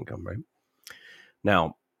sporadic income, right?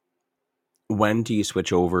 Now, when do you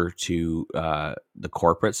switch over to the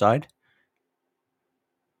corporate side?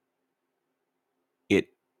 It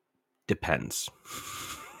depends.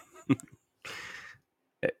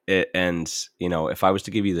 If I was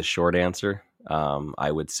to give you the short answer,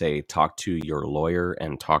 I would say talk to your lawyer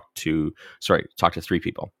and talk to three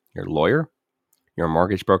people: your lawyer, your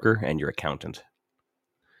mortgage broker, and your accountant.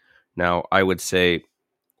 Now, I would say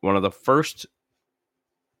one of the first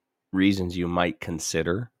reasons you might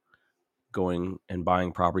consider going and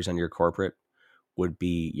buying properties under your corporate would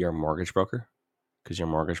be your mortgage broker, because your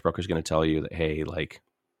mortgage broker is going to tell you that, hey, like,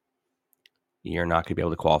 you're not going to be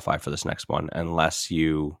able to qualify for this next one unless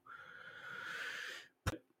you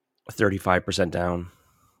put 35% down,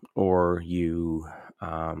 or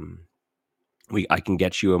I can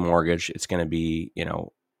get you a mortgage. It's going to be,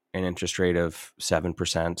 an interest rate of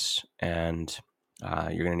 7%, and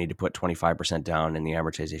you're going to need to put 25% down, and the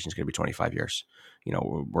amortization is going to be 25 years.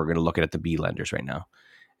 We're going to look at the B lenders right now,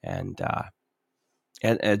 and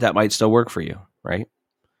that might still work for you, right?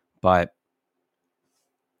 But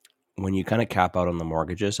when you kind of cap out on the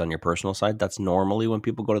mortgages on your personal side, that's normally when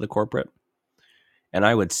people go to the corporate. And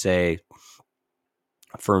I would say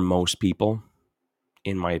for most people,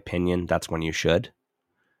 in my opinion, that's when you should.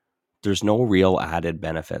 There's no real added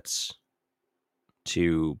benefits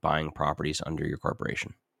to buying properties under your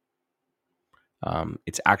corporation.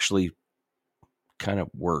 It's actually kind of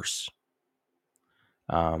worse.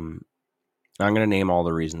 I'm going to name all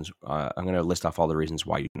the reasons. I'm going to list off all the reasons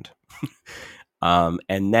why you didn't.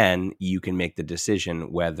 And then you can make the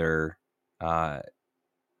decision whether the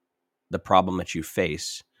problem that you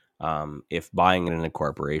face, if buying it in a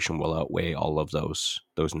corporation will outweigh all of those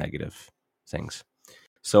negative things.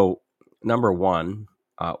 So number one,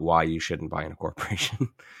 why you shouldn't buy in a corporation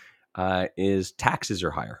is taxes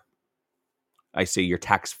are higher. I say your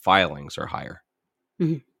tax filings are higher.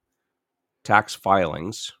 Mm-hmm. tax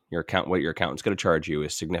filings, what your accountant's going to charge you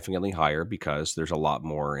is significantly higher because there's a lot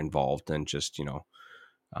more involved than just,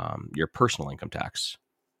 your personal income tax.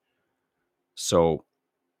 So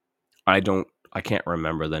I can't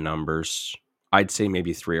remember the numbers. I'd say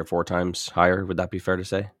maybe 3 or 4 times higher. Would that be fair to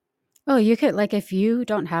say? Oh, you could, like, if you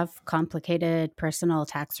don't have complicated personal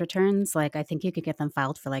tax returns, like, I think you could get them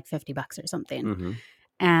filed for like $50 or something. Mm-hmm.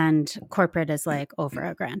 And corporate is like over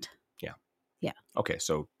 $1,000. Yeah. Yeah. Okay.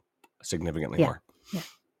 So significantly Yeah. more. Yeah.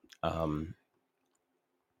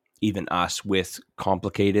 Even us with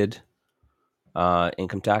complicated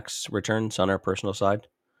income tax returns on our personal side,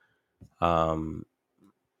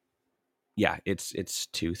 yeah, it's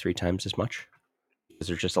 2-3 times as much. Because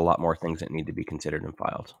there's just a lot more things that need to be considered and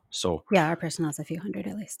filed. So Yeah, our personal is a few hundred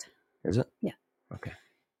at least. is it? Yeah. Okay.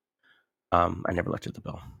 I never looked at the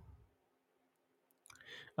bill.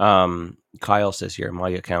 Kyle says here, my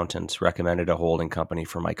accountants recommended a holding company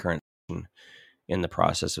for my current in the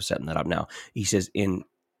process of setting that up now. He says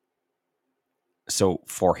so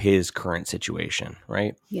for his current situation,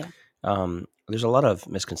 right? Yeah. There's a lot of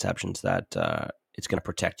misconceptions that it's going to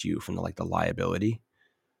protect you from the liability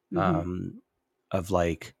of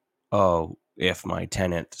like, oh, if my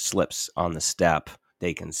tenant slips on the step,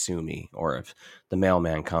 they can sue me. Or if the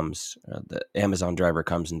mailman comes, the Amazon driver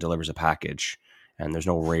comes and delivers a package and there's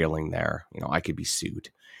no railing there, I could be sued.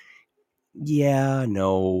 Yeah,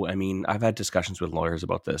 no. I mean, I've had discussions with lawyers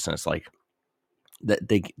about this, and it's like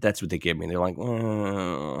that's what they give me. They're like,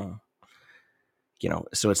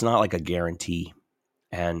 so it's not like a guarantee.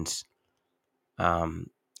 And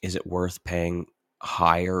is it worth paying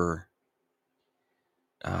higher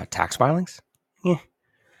tax filings?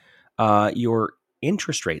 Yeah. Your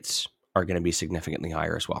interest rates are going to be significantly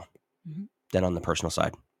higher as well than on the personal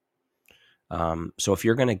side. So if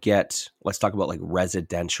you're going to let's talk about like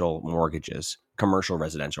residential mortgages, commercial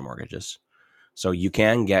residential mortgages. So you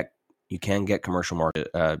can get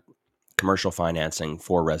commercial financing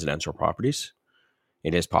for residential properties.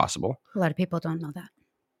 It is possible. A lot of people don't know that.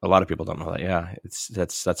 A lot of people don't know that. Yeah,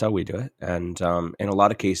 that's how we do it. And in a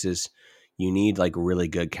lot of cases, you need like really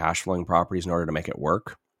good cash flowing properties in order to make it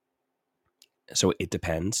work. So it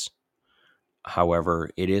depends. However,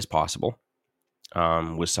 it is possible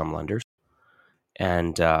with some lenders,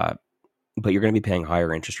 and but you're going to be paying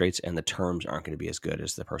higher interest rates, and the terms aren't going to be as good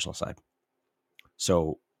as the personal side.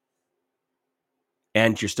 So,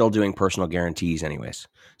 and you're still doing personal guarantees anyways.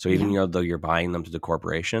 So even though you're buying them to the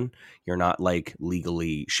corporation, you're not like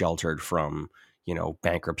legally sheltered from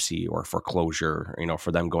bankruptcy or foreclosure.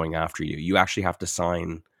 For them going after you, you actually have to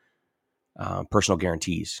sign personal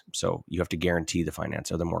guarantees. So you have to guarantee the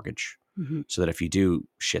finance or the mortgage, so that if you do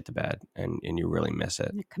shit the bed and you really miss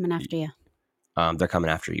it, they're coming after you. They're coming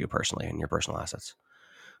after you personally and your personal assets.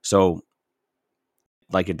 So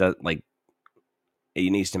like it does, like it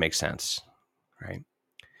needs to make sense, right?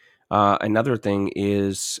 Another thing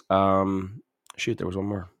is, there was one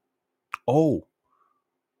more. Oh,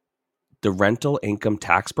 the rental income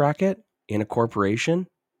tax bracket in a corporation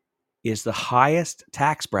is the highest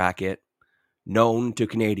tax bracket known to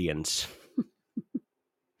Canadians.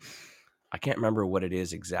 I can't remember what it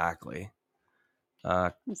is exactly.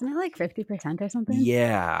 Isn't it like 50% or something?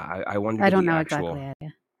 Yeah, I wonder. I don't know exactly.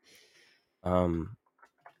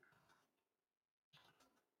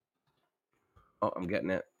 Oh, I'm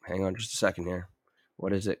getting it. Hang on just a second here.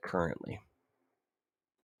 What is it currently?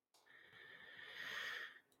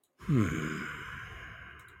 Yeah,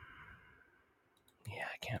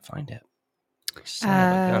 I can't find it.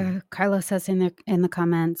 Carlos says in the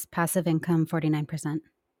comments, passive income 49%.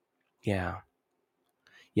 Yeah.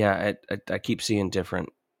 I keep seeing different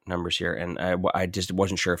numbers here, and I just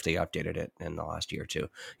wasn't sure if they updated it in the last year or two.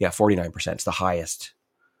 Yeah, 49%. It's the highest.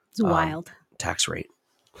 It's wild tax rate.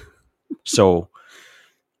 So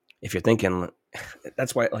if you're thinking,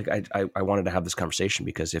 that's why like I wanted to have this conversation,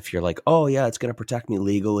 because if you're like, oh yeah, it's going to protect me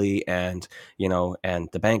legally, and and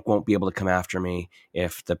the bank won't be able to come after me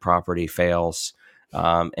if the property fails,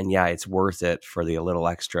 and yeah, it's worth it for the little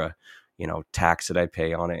extra tax that I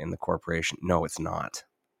pay on it in the corporation. No, it's not.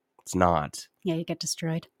 It's not. Yeah, you get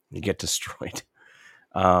destroyed.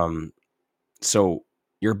 So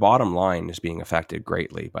your bottom line is being affected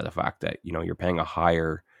greatly by the fact that you're paying a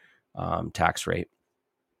higher tax rate,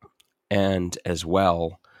 and as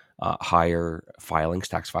well higher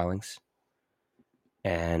tax filings,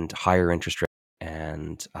 and higher interest rate,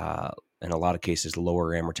 and in a lot of cases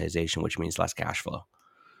lower amortization, which means less cash flow.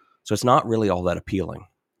 So it's not really all that appealing.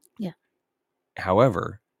 Yeah.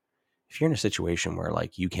 However, if you're in a situation where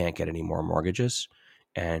like you can't get any more mortgages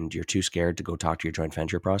and you're too scared to go talk to your joint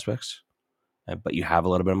venture prospects, but you have a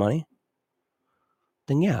little bit of money,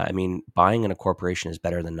 then yeah, I mean, buying in a corporation is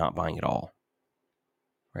better than not buying at all,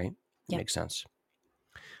 right? It Yep. makes sense.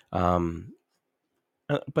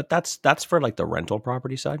 But that's for like the rental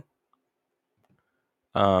property side.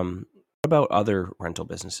 What about other rental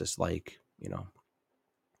businesses like,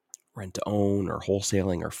 rent to own or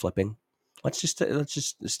wholesaling or flipping? Let's just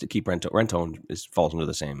to keep rent to own falls into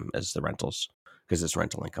the same as the rentals because it's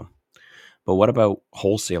rental income. But what about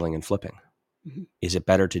wholesaling and flipping? Mhm. Is it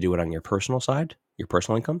better to do it on your personal side, your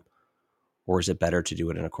personal income, or is it better to do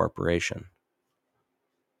it in a corporation?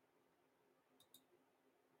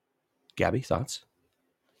 Gabby, thoughts?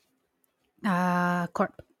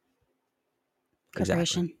 Corporation.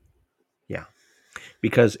 Exactly. Yeah.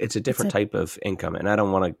 Because it's a different type of income, and I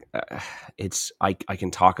don't want to. I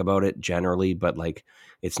can talk about it generally, but like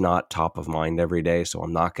it's not top of mind every day, so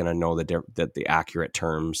I'm not going to know the accurate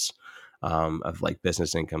terms of like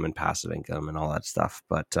business income and passive income and all that stuff.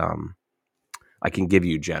 But I can give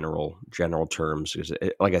you general terms because,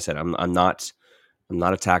 like I said, I'm not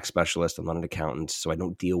a tax specialist. I'm not an accountant, so I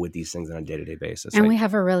don't deal with these things on a day-to-day basis. And we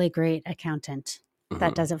have a really great accountant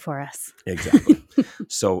that Mhm. does it for us. Exactly.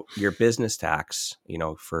 So your business tax,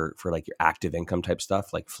 for like your active income type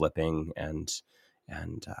stuff, like flipping and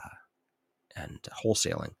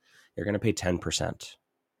wholesaling, you're going to pay 10%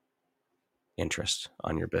 interest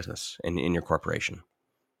on your business in your corporation.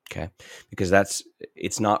 Okay. Because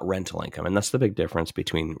it's not rental income. And that's the big difference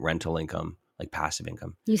between rental income, like passive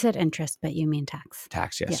income. You said interest, but you mean tax.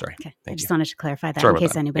 Tax. Yes. Yeah, sorry. Okay. Thank I just you. wanted to clarify that Sorry in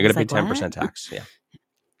case that. anybody's You're going like, to pay 10% what? tax. Yeah.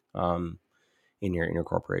 In your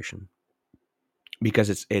corporation.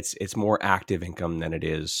 Because it's more active income than it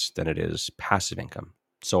is passive income.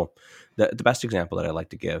 So the best example that I like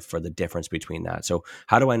to give for the difference between that. So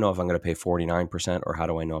how do I know if I'm going to pay 49% or how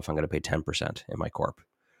do I know if I'm going to pay 10% in my corp?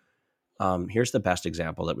 Here's the best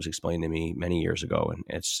example that was explained to me many years ago, and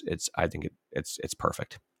I think it's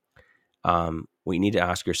perfect. What you need to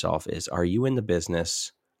ask yourself is: are you in the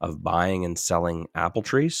business of buying and selling apple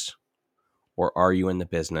trees, or are you in the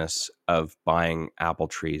business of buying apple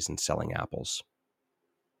trees and selling apples?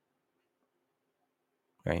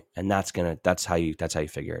 Right. And that's how you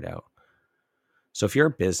figure it out. So if your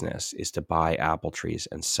business is to buy apple trees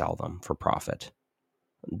and sell them for profit,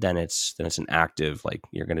 then it's an active, like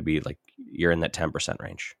you're going to be like, you're in that 10%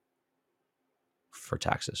 range for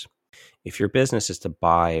taxes. If your business is to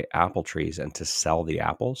buy apple trees and to sell the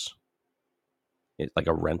apples, like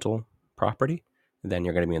a rental property, then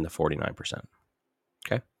you're going to be in the 49%.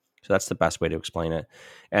 Okay. So that's the best way to explain it.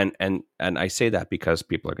 And I say that because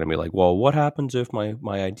people are going to be like, well, what happens if my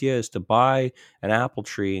idea is to buy an apple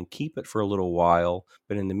tree and keep it for a little while,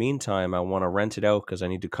 but in the meantime, I want to rent it out because I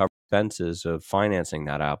need to cover expenses of financing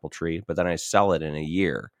that apple tree, but then I sell it in a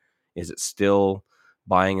year. Is it still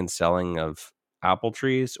buying and selling of apple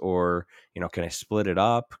trees, or, can I split it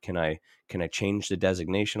up? Can I change the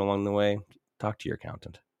designation along the way? Talk to your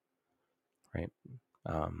accountant, right?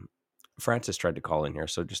 Frances tried to call in here,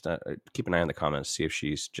 so just keep an eye on the comments, see if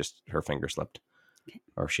she's just her finger slipped,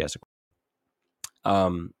 or if she has a.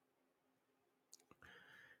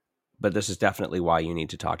 But this is definitely why you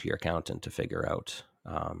need to talk to your accountant to figure out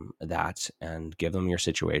that, and give them your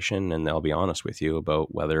situation, and they'll be honest with you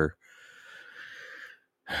about whether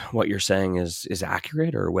what you're saying is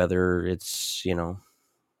accurate, or whether it's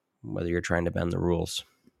whether you're trying to bend the rules.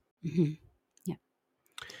 Mm-hmm. Yeah.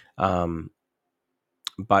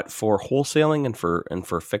 But for wholesaling and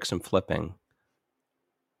for fix and flipping,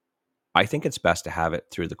 I think it's best to have it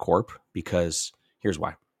through the corp, because here's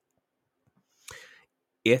why.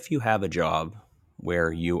 If you have a job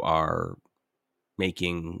where you are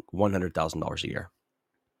making $100,000 a year,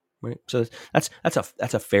 right? So that's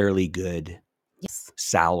a fairly good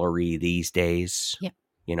salary these days. Yep.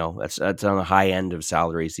 That's on the high end of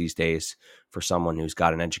salaries these days for someone who's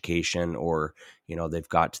got an education, or they've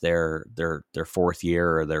got their fourth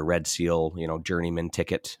year or their Red Seal journeyman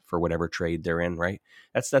ticket for whatever trade they're in, right?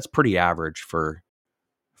 That's pretty average for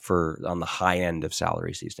on the high end of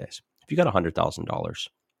salaries these days. If you got $100,000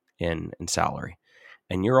 in salary,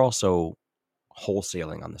 and you're also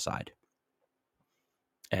wholesaling on the side,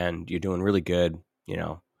 and you're doing really good,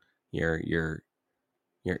 you're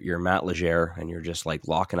Matt Legere, and you're just like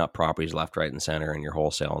locking up properties left, right, and center, and you're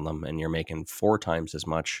wholesaling them, and you're making 4 times as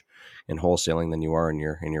much in wholesaling than you are in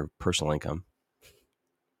your personal income.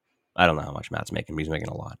 I don't know how much Matt's making, but he's making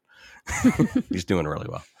a lot. He's doing really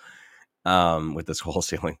well with this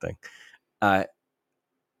wholesaling thing.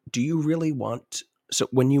 Do you really want, so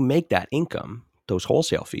when you make that income, those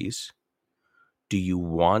wholesale fees, do you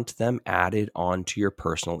want them added onto your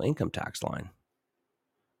personal income tax line?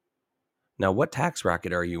 Now, what tax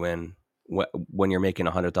bracket are you in when you're making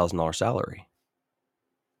 $100,000 salary?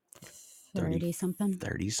 30 something.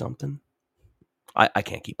 30 something. I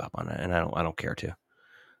can't keep up on it, and I don't care to.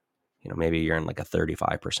 Maybe you're in like a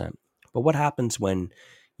 35%. But what happens when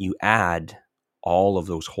you add all of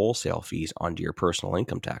those wholesale fees onto your personal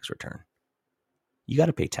income tax return? You got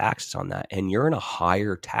to pay taxes on that, and you're in a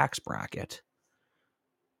higher tax bracket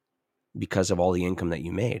because of all the income that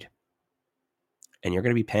you made. And you're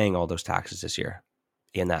going to be paying all those taxes this year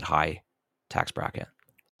in that high tax bracket.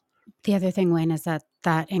 The other thing, Wayne, is that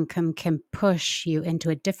income can push you into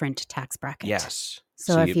a different tax bracket. Yes.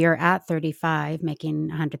 So if you're at 35, making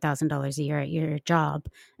 $100,000 a year at your job,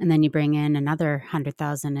 and then you bring in another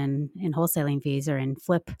 $100,000 in wholesaling fees or in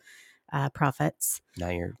flip profits,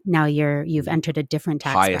 now you've entered a different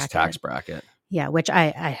tax highest tax bracket. Yeah, which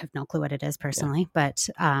I have no clue what it is personally, but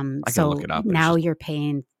I can look it up. Now you're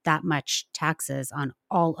paying that much taxes on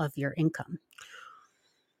all of your income.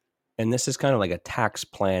 And this is kind of like a tax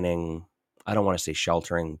planning, I don't want to say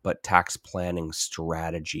sheltering, but tax planning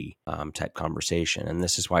strategy type conversation. And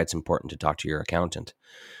this is why it's important to talk to your accountant,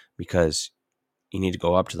 because you need to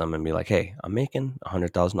go up to them and be like, hey, I'm making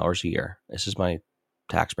 $100,000 a year. This is my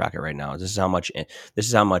tax bracket right now. This is how much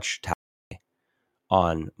tax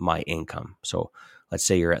on my income. So let's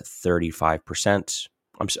say you're at 35%.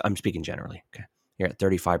 I'm speaking generally. Okay. You're at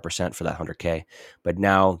 35% for that 100K, but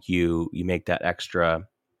now you make that extra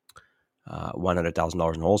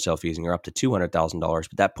 $100,000 in wholesale fees and you're up to $200,000,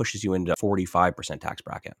 but that pushes you into 45% tax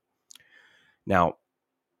bracket. Now,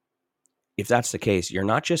 if that's the case, you're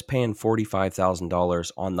not just paying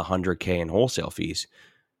 $45,000 on the 100K in wholesale fees.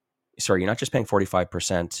 Sorry, you're not just paying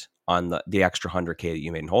 45% on the extra 100K that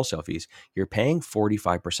you made in wholesale fees. You're paying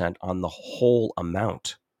 45% on the whole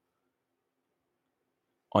amount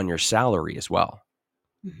on your salary as well.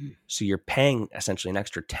 Mm-hmm. So you're paying essentially an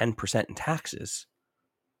extra 10% in taxes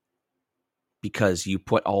because you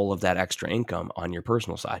put all of that extra income on your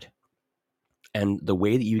personal side. And the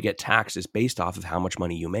way that you get taxed is based off of how much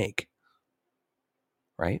money you make,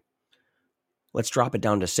 right? Let's drop it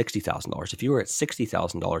down to $60,000. If you were at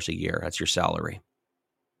 $60,000 a year, that's your salary,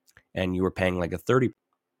 and you were paying like a 30%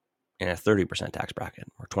 tax bracket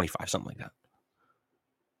or 25, something like that.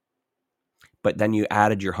 But then you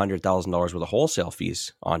added your $100,000 worth of wholesale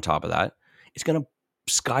fees on top of that. It's going to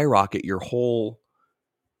skyrocket your whole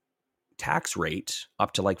tax rate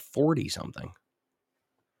up to like 40 something,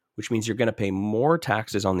 which means you're going to pay more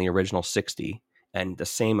taxes on the original 60 and the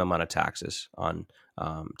same amount of taxes on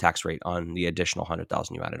tax rate on the additional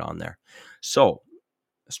 100,000 you added on there. So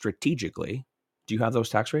strategically, do you have those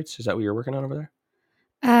tax rates? Is that what you're working on over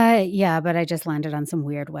there? Yeah, but I just landed on some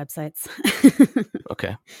weird websites.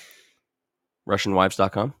 Okay.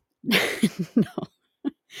 RussianWives.com? No.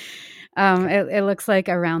 It looks like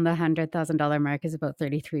around the $100,000 mark is about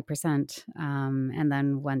 33%. And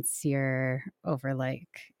then once you're over I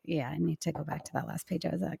need to go back to that last page I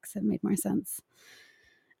was at because it made more sense.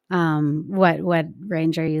 What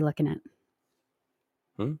range are you looking at?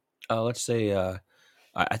 Let's say, I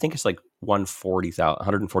think it's like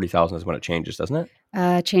 140,000 is when it changes, doesn't it?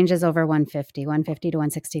 Changes over 150. 150 to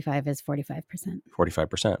 165 is 45%.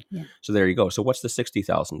 45%. Yeah. So there you go. So what's the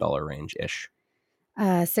 $60,000 range-ish?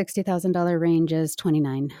 $60,000 range is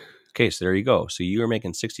 29. Okay, so there you go. So you are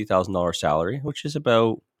making $60,000 salary, which is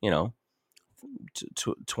about, $27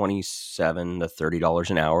 to $30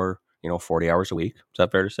 an hour, 40 hours a week. Is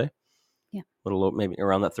that fair to say? Yeah. A little, maybe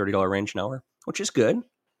around that $30 range an hour, which is good.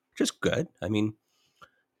 I mean,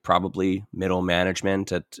 probably middle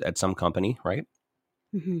management at some company, right?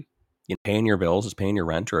 Mm-hmm. You're paying your bills, it's paying your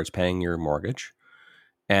rent, or it's paying your mortgage.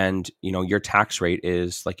 And, your tax rate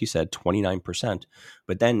is, like you said, 29%.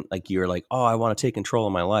 But then you're like, oh, I want to take control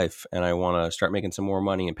of my life and I want to start making some more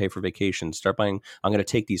money and pay for vacations, I'm going to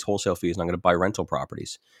take these wholesale fees and I'm going to buy rental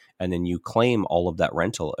properties. And then you claim all of that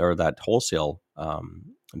rental or that wholesale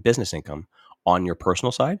business income on your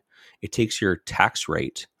personal side. It takes your tax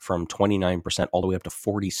rate from 29% all the way up to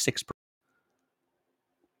 46%.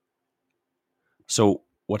 So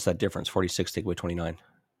what's that difference? 46 take away 29. I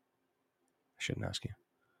shouldn't ask you.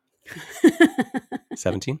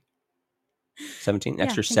 17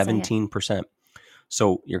 extra 17%.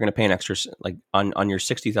 So you're going to pay an extra on your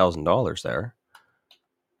 $60,000 there,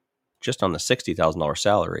 just on the $60,000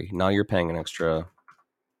 salary. Now you're paying an extra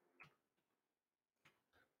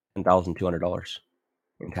 $10,200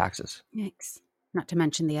 in taxes. Yikes! Not to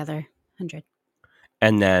mention the other 100.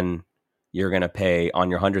 And then you're going to pay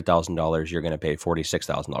on your $100,000. You're going to pay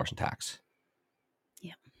 $46,000 in tax.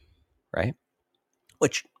 Yeah. Right.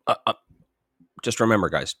 Which. Just remember,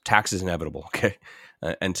 guys, tax is inevitable, okay?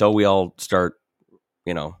 Until we all start,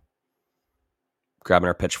 grabbing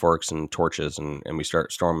our pitchforks and torches and we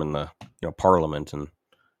start storming the, Parliament and,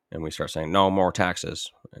 and we start saying, no more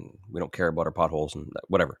taxes, and we don't care about our potholes and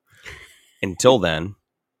whatever. Until then,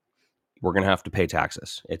 we're going to have to pay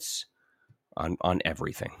taxes. It's on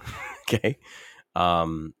everything. Okay.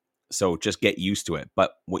 So just get used to it.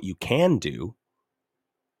 But what you can do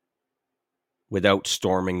without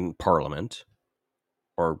storming Parliament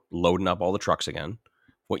or loading up all the trucks again,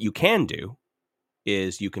 what you can do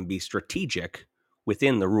is you can be strategic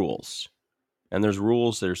within the rules. And there's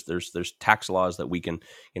rules, there's tax laws that we can,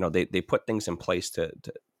 they put things in place to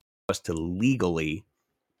us to legally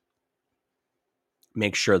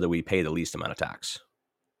make sure that we pay the least amount of tax,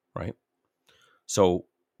 right? So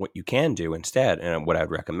what you can do instead, and what I'd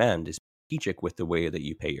recommend, is be strategic with the way that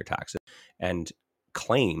you pay your taxes and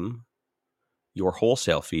claim your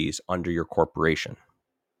wholesale fees under your corporation.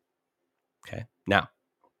 Okay. Now,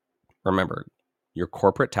 remember, your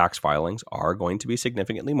corporate tax filings are going to be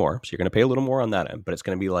significantly more. So you're going to pay a little more on that end, but it's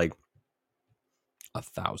going to be like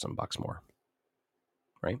 $1,000 more,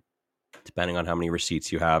 right? Depending on how many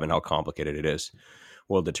receipts you have and how complicated it is,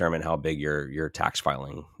 will determine how big your tax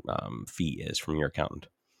filing fee is from your accountant.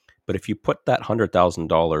 But if you put that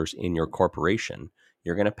 $100,000 in your corporation,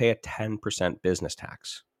 you're going to pay a 10% business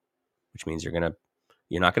tax, which means you're not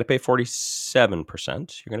going to pay 47%.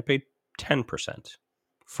 You're going to pay 10%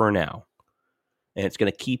 for now. And it's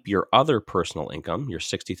going to keep your other personal income, your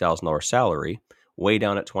 $60,000 salary, way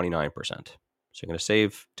down at 29%. So you're going to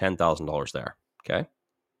save $10,000 there. Okay.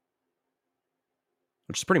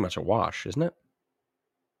 Which is pretty much a wash, isn't it?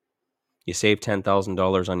 You save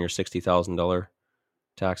 $10,000 on your $60,000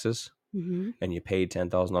 taxes, and you paid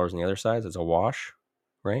 $10,000 on the other side. It's a wash,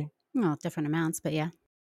 right? Well, different amounts, but yeah.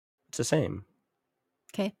 It's the same.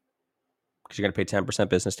 Okay. Because you're going to pay 10%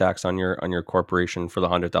 business tax on your corporation for the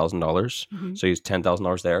 $100,000. So you use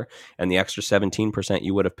 $10,000 there, and the extra 17%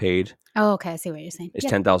 you would have paid. Oh, okay. I see what you're saying. Is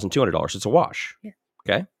 $10,200. It's a wash. Yeah.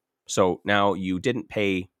 Okay. So now you didn't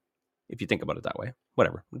pay, if you think about it that way,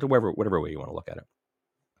 whatever way you want to look at it.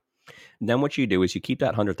 And then what you do is you keep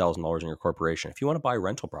that $100,000 in your corporation. If you want to buy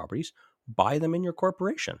rental properties, buy them in your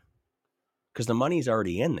corporation, because the money's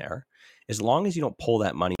already in there. As long as you don't pull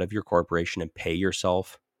that money out of your corporation and pay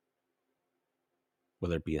yourself,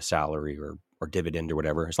 whether it be a salary or dividend or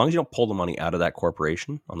whatever, as long as you don't pull the money out of that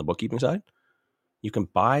corporation on the bookkeeping side, you can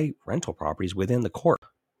buy rental properties within the corp.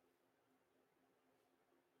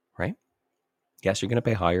 Right? Yes, you're going to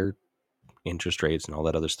pay higher interest rates and all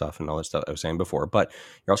that other stuff and all that stuff I was saying before, but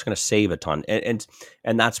you're also going to save a ton. And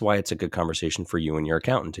that's why it's a good conversation for you and your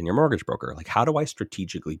accountant and your mortgage broker. Like, how do I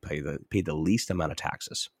strategically pay the least amount of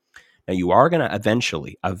taxes? Now, you are going to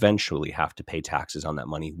eventually have to pay taxes on that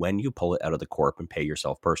money when you pull it out of the corp and pay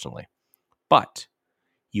yourself personally. But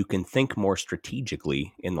you can think more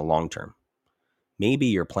strategically in the long term. Maybe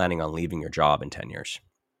you're planning on leaving your job in 10 years.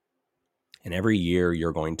 And every year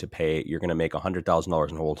you're going to make $100,000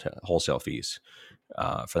 in wholesale fees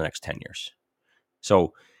for the next 10 years.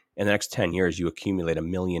 So in the next 10 years, you accumulate $1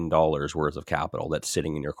 million worth of capital that's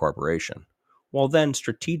sitting in your corporation. Well, then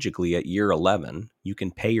strategically at year 11, you can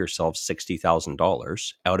pay yourself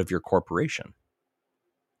 $60,000 out of your corporation,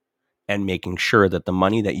 and making sure that the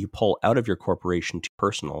money that you pull out of your corporation to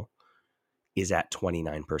personal is at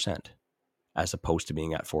 29%, as opposed to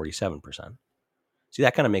being at 47%. See,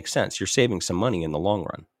 that kind of makes sense. You're saving some money in the long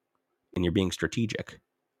run, and you're being strategic,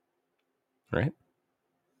 right?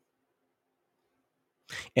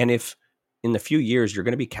 And if in the few years you're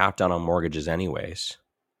going to be capped out on mortgages anyways,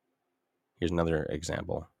 here's another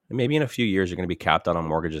example. And maybe in a few years you're going to be capped out on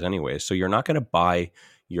mortgages anyways, so you're not going to buy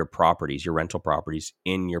your properties, your rental properties,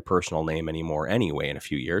 in your personal name anymore anyway in a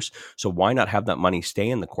few years. So why not have that money stay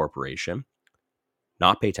in the corporation,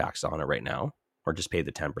 not pay tax on it right now, or just pay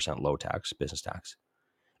the 10% low tax, business tax,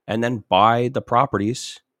 and then buy the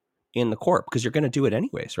properties in the corp, because you're going to do it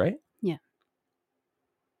anyways, right? Yeah.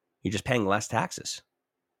 You're just paying less taxes.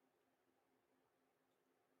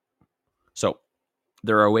 So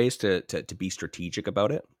there are ways to be strategic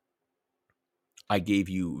about it. I gave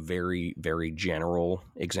you very, very general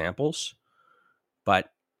examples, but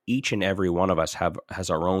each and every one of us has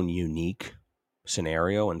our own unique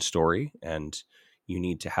scenario and story, and you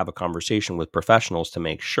need to have a conversation with professionals to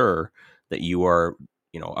make sure that you are,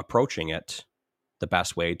 approaching it the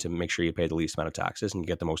best way to make sure you pay the least amount of taxes and you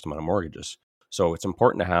get the most amount of mortgages. So it's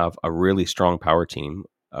important to have a really strong power team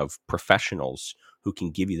of professionals who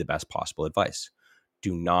can give you the best possible advice.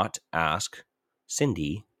 Do not ask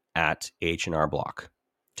Cindy at H&R Block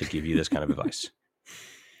to give you this kind of advice.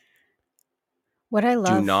 What I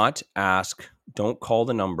love. Don't call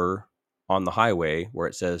the number on the highway where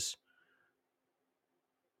it says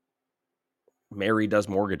Mary does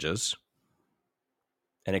mortgages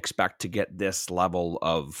and expect to get this level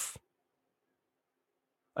of,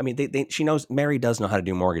 I mean, she knows, Mary does know how to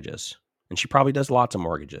do mortgages, and she probably does lots of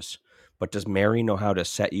mortgages, but does Mary know how to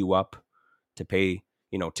set you up to pay,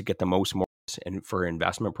 to get the most mortgages and for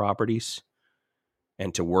investment properties,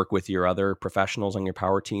 and to work with your other professionals on your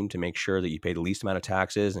power team to make sure that you pay the least amount of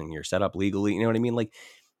taxes and you're set up legally? You know what I mean? Like,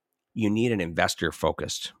 you need an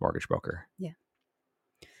investor-focused mortgage broker. Yeah.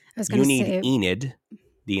 I was going to say, Enid,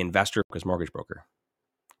 the investor-focused mortgage broker.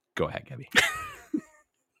 Go ahead, Gabby.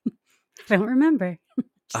 I don't remember.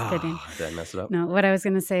 Just kidding. Did I mess it up? No, what I was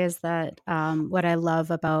going to say is that what I love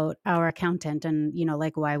about our accountant, and,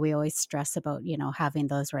 like why we always stress about, having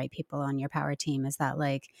those right people on your power team, is that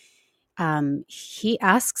like, he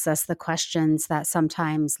asks us the questions that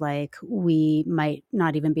sometimes like we might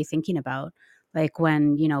not even be thinking about. Like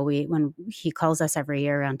when, when he calls us every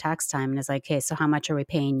year around tax time and is like, hey, so how much are we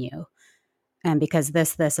paying you? And because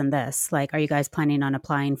this, and this, like, are you guys planning on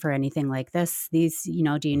applying for anything like this? These,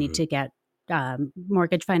 do you need to get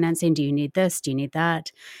mortgage financing? Do you need this? Do you need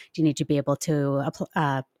that? Do you need to be able to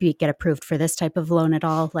get approved for this type of loan at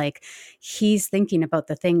all? Like, he's thinking about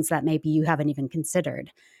the things that maybe you haven't even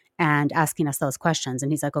considered and asking us those questions.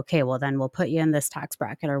 And he's like, okay, well then we'll put you in this tax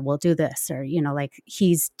bracket, or we'll do this, or, like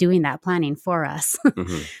he's doing that planning for us,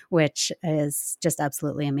 which is just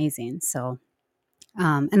absolutely amazing. So,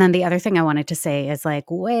 and then the other thing I wanted to say is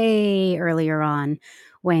like way earlier on,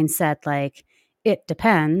 Wayne said like, it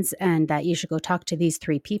depends, and that you should go talk to these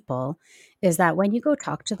 3 people, is that when you go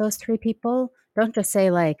talk to those 3 people, don't just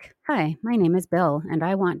say like, hi, my name is Bill and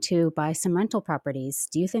I want to buy some rental properties.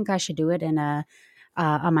 Do you think I should do it in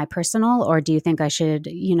on my personal, or do you think I should,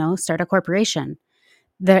 start a corporation?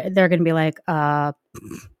 They're going to be like, I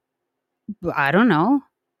don't know.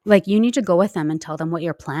 Like, you need to go with them and tell them what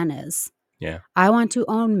your plan is. Yeah. I want to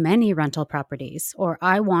own many rental properties, or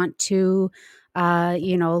I want to,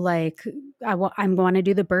 like I want to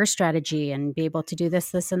do the BRRRR strategy and be able to do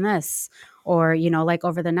this, and this, or, like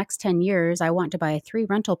over the next 10 years, I want to buy 3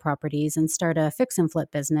 rental properties and start a fix and flip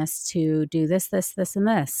business to do this, and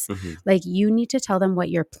this. Like, you need to tell them what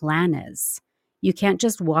your plan is. You can't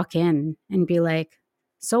just walk in and be like,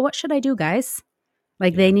 so what should I do, guys?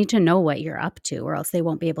 Like, they need to know what you're up to, or else they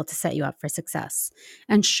won't be able to set you up for success.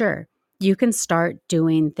 And sure, you can start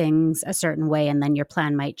doing things a certain way and then your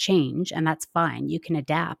plan might change, and that's fine. You can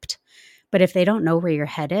adapt. But if they don't know where you're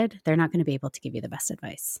headed, they're not going to be able to give you the best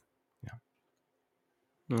advice. Yeah.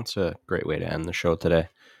 That's a great way to end the show today.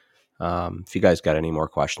 If you guys got any more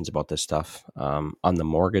questions about this stuff, on the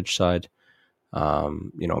mortgage side,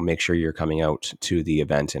 make sure you're coming out to the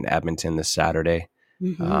event in Edmonton this Saturday.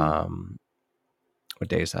 What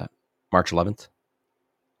day is that? March 11th.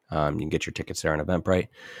 You can get your tickets there on Eventbrite.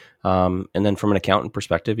 And then from an accountant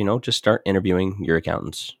perspective, just start interviewing your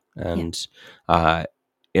accountants. And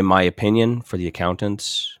in my opinion, for the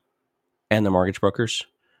accountants and the mortgage brokers,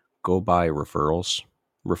 go by referrals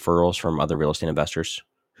from other real estate investors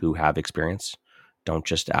who have experience. Don't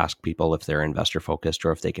just ask people if they're investor focused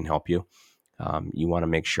or if they can help you. You want to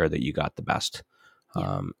make sure that you got the best.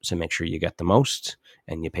 So make sure you get the most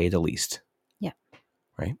and you pay the least. Yeah.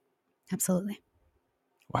 Right? Absolutely.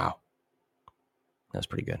 Wow. That's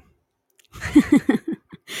pretty good.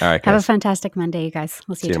 All right, guys. Have a fantastic Monday, you guys.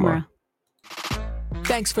 We'll see you tomorrow.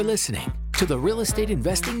 Thanks for listening to the Real Estate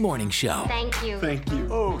Investing Morning Show. Thank you. Thank you.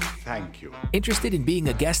 Oh, thank you. Interested in being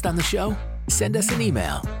a guest on the show? Send us an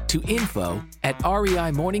email to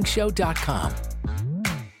info@reimorningshow.com.